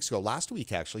couple of weeks ago, last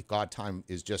week actually. God, time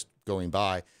is just going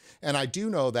by, and I do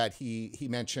know that he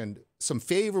mentioned some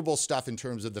favorable stuff in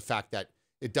terms of the fact that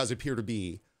it does appear to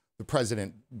be the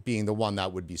president being the one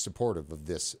that would be supportive of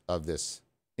this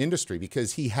industry,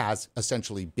 because he has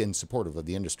essentially been supportive of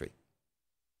the industry.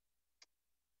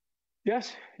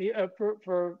 Yes,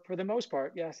 for the most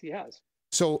part, yes, he has.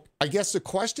 So I guess the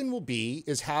question will be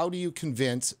is how do you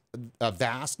convince a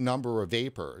vast number of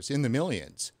vapors in the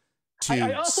millions to...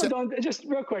 I also don't, just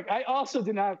real quick, I also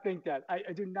do not think that,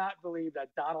 I do not believe that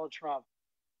Donald Trump,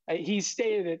 he's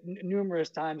stated it numerous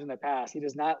times in the past, he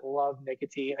does not love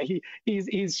nicotine.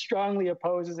 He strongly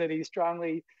opposes it. He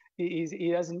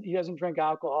doesn't drink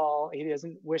alcohol. He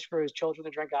doesn't wish for his children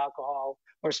to drink alcohol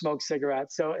or smoke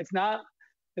cigarettes. So it's not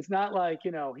like,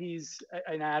 he's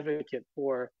an advocate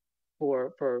for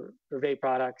vape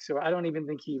products. So I don't even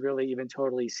think he really even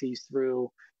totally sees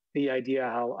through the idea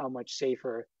how much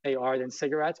safer they are than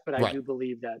cigarettes. But I do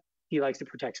believe that he likes to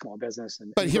protect small business.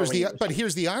 But here's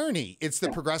the irony. It's the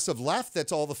progressive left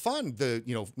that's all the fun.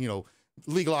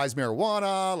 Legalize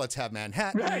marijuana, let's have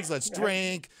Manhattans, let's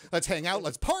drink, let's hang out,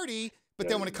 let's party. But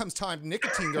then when it comes time to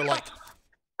nicotine, they're like...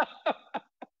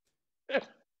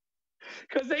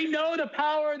 Because they know the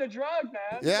power of the drug,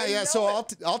 man. Yeah. So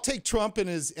I'll take Trump and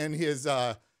his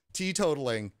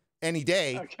teetotaling any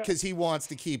day, because he wants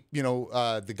to keep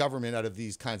the government out of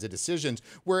these kinds of decisions.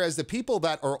 Whereas the people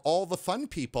that are all the fun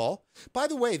people, by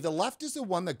the way, the left is the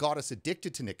one that got us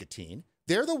addicted to nicotine.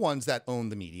 They're the ones that own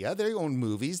the media. They own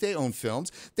movies. They own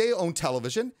films. They own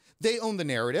television. They own the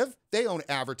narrative. They own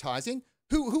advertising.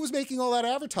 Who was making all that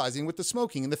advertising with the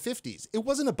smoking in the 50s? It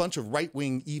wasn't a bunch of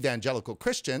right-wing evangelical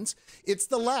Christians. It's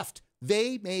the left.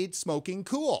 They made smoking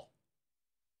cool.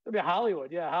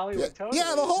 Hollywood, yeah. Hollywood, totally.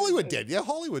 Yeah, the Hollywood did. Yeah,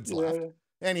 Hollywood's left.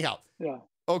 Anyhow. Yeah.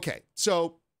 Okay,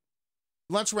 so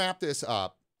let's wrap this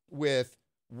up with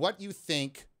what you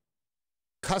think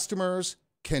customers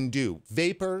can do,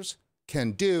 vapors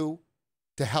can do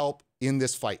to help in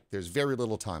this fight. There's very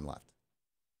little time left.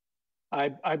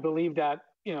 I believe that,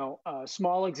 a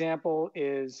small example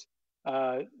is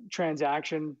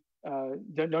transaction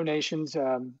donations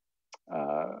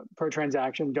per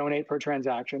transaction, donate per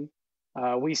transaction.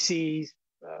 We see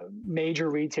major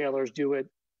retailers do it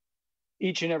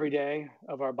each and every day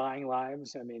of our buying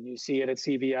lives. I mean, you see it at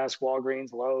CVS,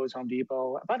 Walgreens, Lowe's, Home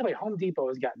Depot. By the way, Home Depot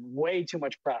has gotten way too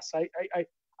much press.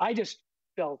 I just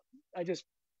felt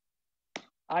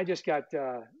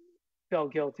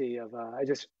guilty of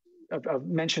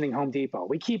mentioning Home Depot.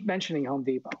 We keep mentioning Home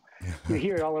Depot. You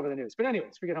hear it all over the news. But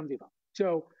anyways, forget Home Depot.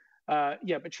 So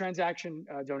but transaction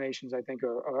donations, I think,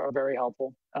 are very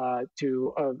helpful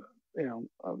to a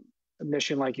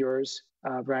mission like yours,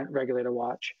 Regulator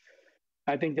Watch.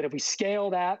 I think that if we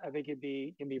scale that, I think it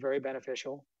can be very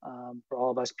beneficial for all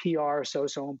of us. PR is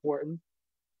so important.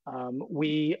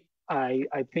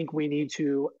 I think we need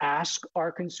to ask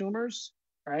our consumers,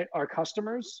 right, our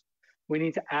customers, We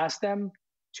need to ask them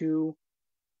to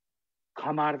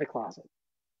come out of the closet,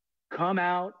 come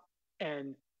out,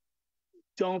 and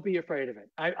don't be afraid of it.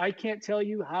 I can't tell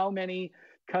you how many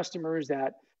customers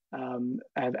that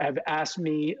have asked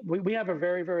me. We have a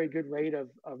very, very good rate of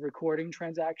recording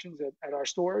transactions at our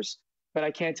stores, but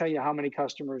I can't tell you how many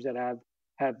customers that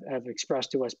have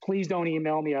expressed to us, please don't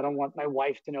email me. I don't want my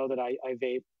wife to know that I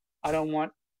vape. I don't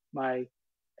want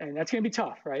and that's going to be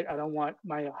tough, right? I don't want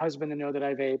my husband to know that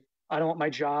I vape. I don't want my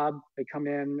job. They come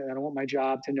in, I don't want my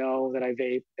job to know that I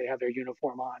vape. They have their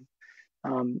uniform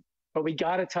on. But we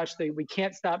got to we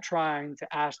can't stop trying to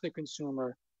ask the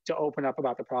consumer to open up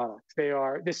about the product. They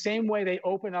are the same way they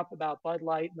open up about Bud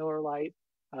Light, Miller Lite,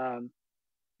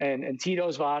 and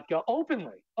Tito's vodka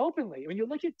openly. When you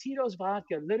look at Tito's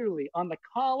vodka, literally on the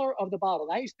collar of the bottle.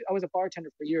 And I was a bartender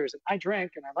for years, and I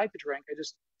drank, and I like to drink. I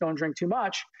just don't drink too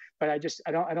much. But I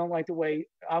don't like the way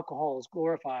alcohol is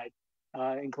glorified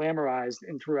and glamorized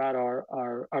and throughout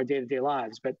our day-to-day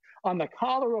lives. But on the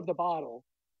collar of the bottle,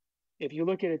 if you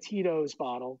look at a Tito's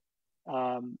bottle,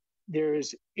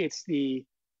 it's the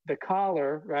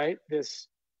collar, right? This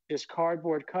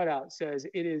cardboard cutout says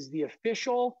it is the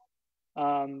official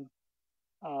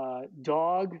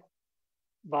dog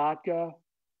vodka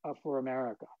for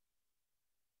America.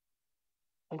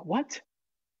 Like what?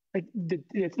 Like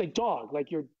it's like dog,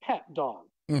 like your pet dog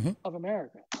of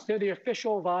America. They're the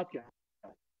official vodka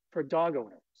for dog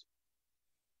owners.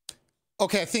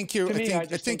 Okay, I think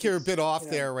you're a bit off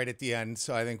there right at the end.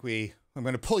 So I think I'm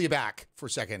going to pull you back for a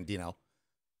second, Dino.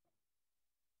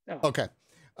 Oh. Okay.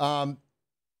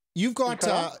 You've got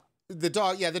the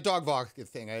dog vodka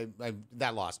thing.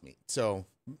 That lost me. So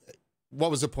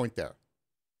what was the point there?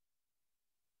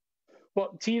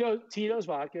 Well, Tito's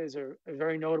vodka is a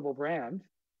very notable brand,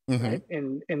 right,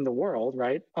 in the world,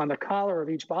 right? On the collar of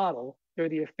each bottle, they're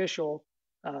the official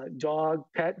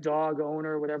pet dog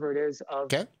owner, whatever it is,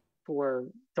 for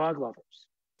dog lovers.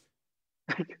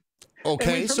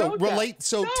 Okay, so relate.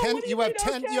 So you have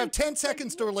 10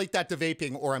 seconds to relate that to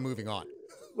vaping, or I'm moving on.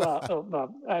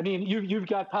 Well, I mean, you've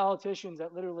got politicians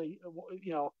that literally,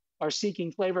 are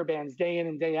seeking flavor bans day in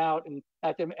and day out, and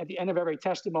at the end of every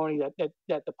testimony that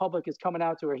the public is coming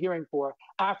out to a hearing for,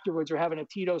 afterwards are having a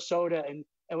Tito soda and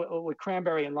with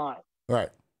cranberry and lime. Right.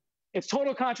 It's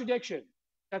total contradiction.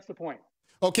 That's the point.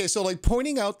 Okay, so like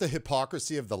pointing out the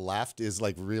hypocrisy of the left is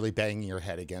like really banging your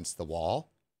head against the wall.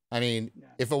 I mean,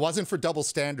 if it wasn't for double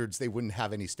standards, they wouldn't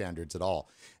have any standards at all.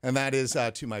 And that is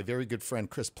to my very good friend,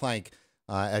 Chris Plank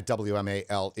at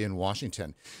WMAL in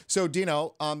Washington. So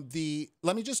Dino,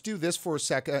 let me just do this for a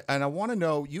second. And I want to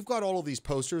know, you've got all of these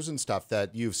posters and stuff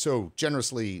that you've so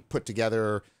generously put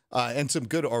together and some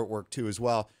good artwork too as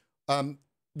well.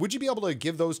 Would you be able to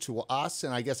give those to us?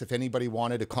 And I guess if anybody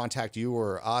wanted to contact you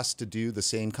or us to do the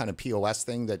same kind of POS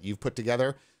thing that you've put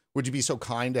together, would you be so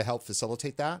kind to help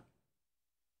facilitate that?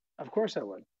 Of course I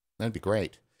would. That'd be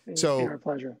great. It's our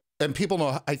pleasure. And people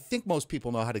know, I think most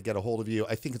people know how to get a hold of you.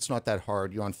 I think it's not that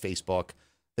hard. You're on Facebook.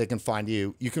 They can find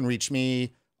you. You can reach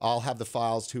me. I'll have the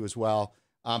files too as well.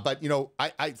 But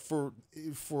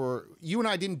for you and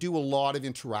I didn't do a lot of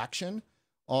interaction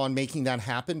on making that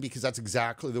happen, because that's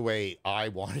exactly the way I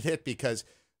wanted it, because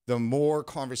the more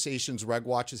conversations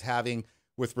RegWatch is having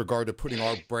with regard to putting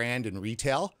our brand in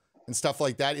retail and stuff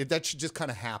like that, that should just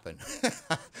kind of happen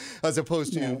as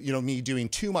opposed to, me doing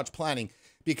too much planning,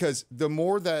 because the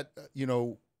more that,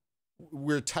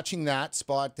 we're touching that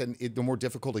spot, then the more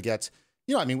difficult it gets.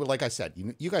 I mean, like I said,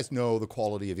 you guys know the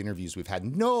quality of interviews we've had.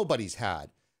 Nobody's had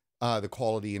the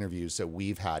quality interviews that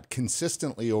we've had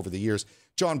consistently over the years.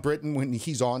 John Britton, when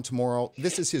he's on tomorrow,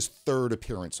 this is his third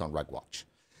appearance on RegWatch.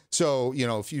 So,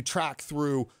 if you track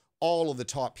through all of the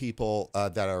top people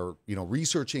that are,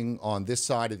 researching on this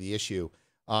side of the issue,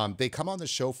 they come on the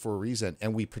show for a reason,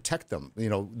 and we protect them.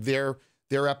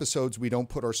 Their episodes, we don't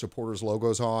put our supporters'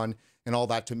 logos on and all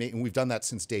that and we've done that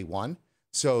since day one.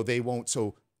 So they won't,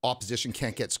 so opposition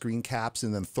can't get screen caps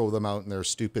and then throw them out in their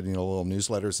stupid, little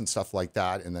newsletters and stuff like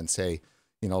that, and then say,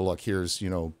 look, here's,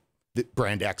 the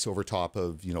brand X over top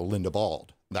of, Linda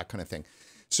Bald, that kind of thing.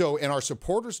 So, and our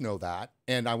supporters know that.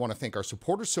 And I want to thank our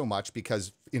supporters so much,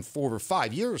 because for over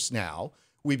 5 years now,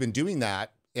 we've been doing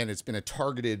that, and it's been a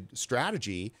targeted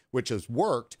strategy, which has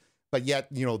worked. But yet,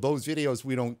 those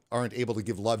videos, aren't able to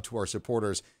give love to our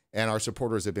supporters, and our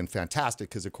supporters have been fantastic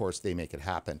because, of course, they make it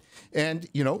happen. And,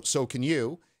 so can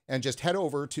you. And just head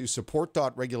over to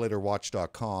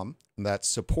support.regulatorwatch.com. And that's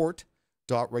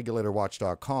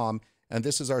support.regulatorwatch.com. And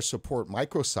this is our support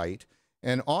microsite.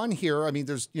 And on here, I mean,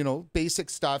 there's, basic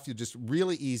stuff. You just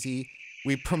really easy.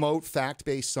 We promote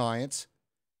fact-based science,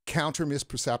 counter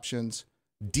misperceptions,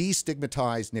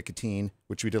 destigmatize nicotine,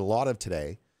 which we did a lot of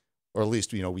today, or at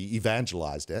least, you know, we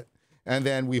evangelized it. And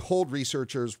then we hold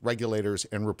researchers, regulators,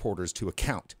 and reporters to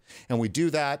account. And we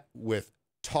do that with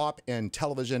top-end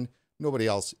television. Nobody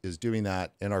else is doing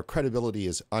that. And our credibility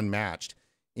is unmatched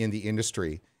in the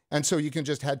industry. And so you can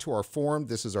just head to our form.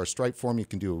 This is our Stripe form. You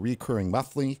can do a recurring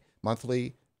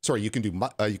you can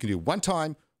do one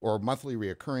time or monthly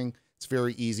reoccurring. It's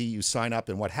very easy. You sign up.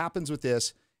 And what happens with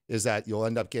this is that you'll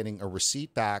end up getting a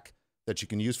receipt back that you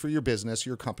can use for your business,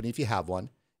 your company, if you have one.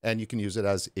 And you can use it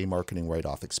as a marketing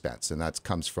write-off expense. And that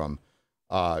comes from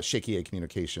Shaky A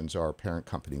Communications, our parent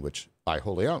company, which I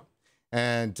wholly own.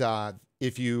 And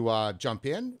if you jump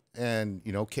in and,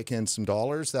 you know, kick in some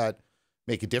dollars that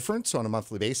make a difference on a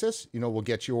monthly basis, you know, we'll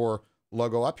get your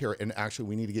logo up here. And actually,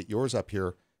 we need to get yours up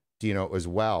here, Dino, as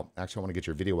well. Actually, I want to get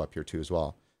your video up here too as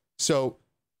well. So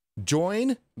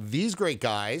join these great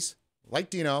guys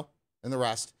like Dino and the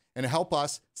rest and help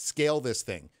us scale this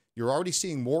thing. You're already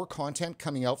seeing more content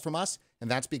coming out from us, and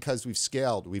that's because we've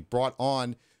scaled. We've brought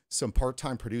on some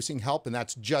part-time producing help, and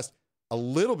that's just a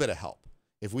little bit of help.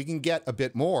 If we can get a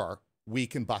bit more, we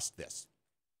can bust this.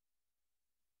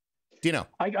 Dino.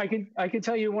 I can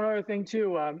tell you one other thing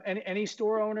too. Any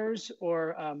store owners,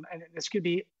 or and this could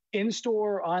be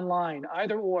in-store or online,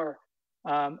 either or.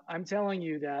 I'm telling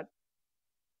you that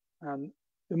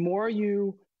the more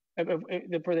you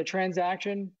for the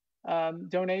transaction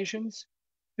donations,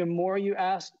 the more you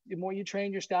ask, the more you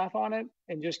train your staff on it,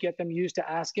 and just get them used to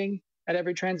asking at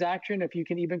every transaction. If you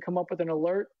can even come up with an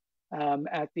alert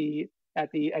at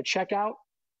checkout,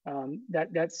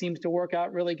 that seems to work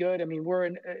out really good. I mean,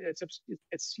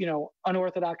 it's you know,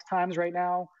 unorthodox times right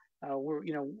now.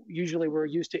 Usually we're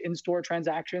used to in-store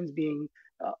transactions being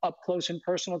up close and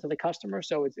personal to the customer,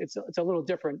 so it's a little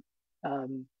different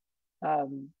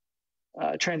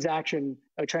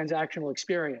transactional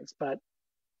experience, but.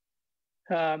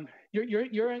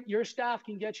 Your staff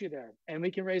can get you there, and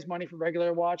we can raise money for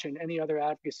Regular Watch and any other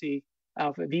advocacy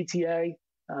for VTA.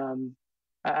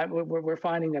 We're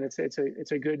finding that it's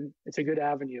a good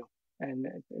avenue, and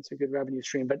it's a good revenue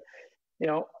stream. But you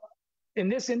know, in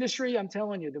this industry, I'm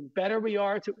telling you, the better we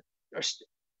are,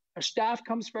 our staff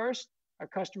comes first, our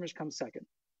customers come second.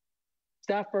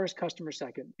 Staff first, customer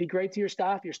second. Be great to your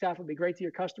staff. Your staff will be great to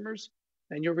your customers,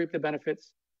 and you'll reap the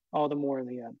benefits all the more in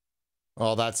the end.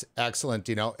 Well, that's excellent,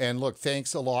 Dino. And look,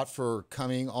 thanks a lot for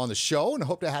coming on the show, and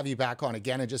hope to have you back on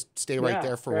again. And just stay right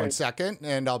there for 1 second,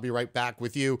 and I'll be right back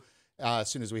with you as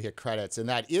soon as we hit credits. And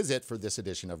that is it for this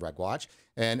edition of RegWatch.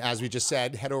 And as we just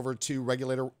said, head over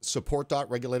to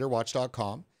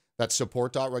support.regulatorwatch.com. That's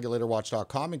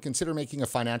support.regulatorwatch.com, and consider making a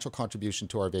financial contribution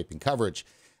to our vaping coverage.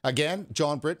 Again,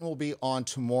 John Britton will be on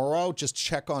tomorrow. Just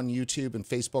check on YouTube and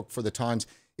Facebook for the times.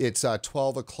 It's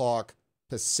 12 o'clock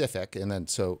Pacific, and then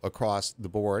so across the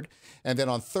board. And then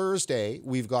on Thursday,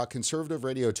 we've got conservative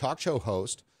radio talk show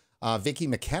host Vicki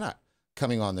McKenna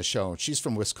coming on the show. She's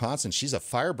from Wisconsin. She's a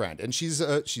firebrand, and she's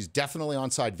definitely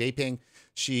on side vaping.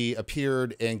 She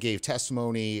appeared and gave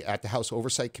testimony at the House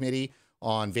Oversight Committee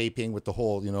on vaping with the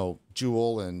whole, you know,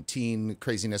 Juul and teen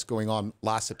craziness going on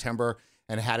last September,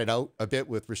 and had it out a bit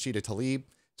with Rashida Tlaib.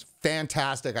 It's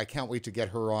fantastic. I can't wait to get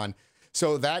her on.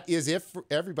 So that is it for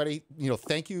everybody. You know,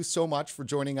 thank you so much for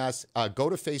joining us. Go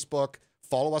to Facebook,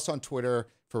 follow us on Twitter.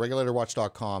 For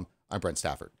regulatorwatch.com, I'm Brent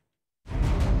Stafford.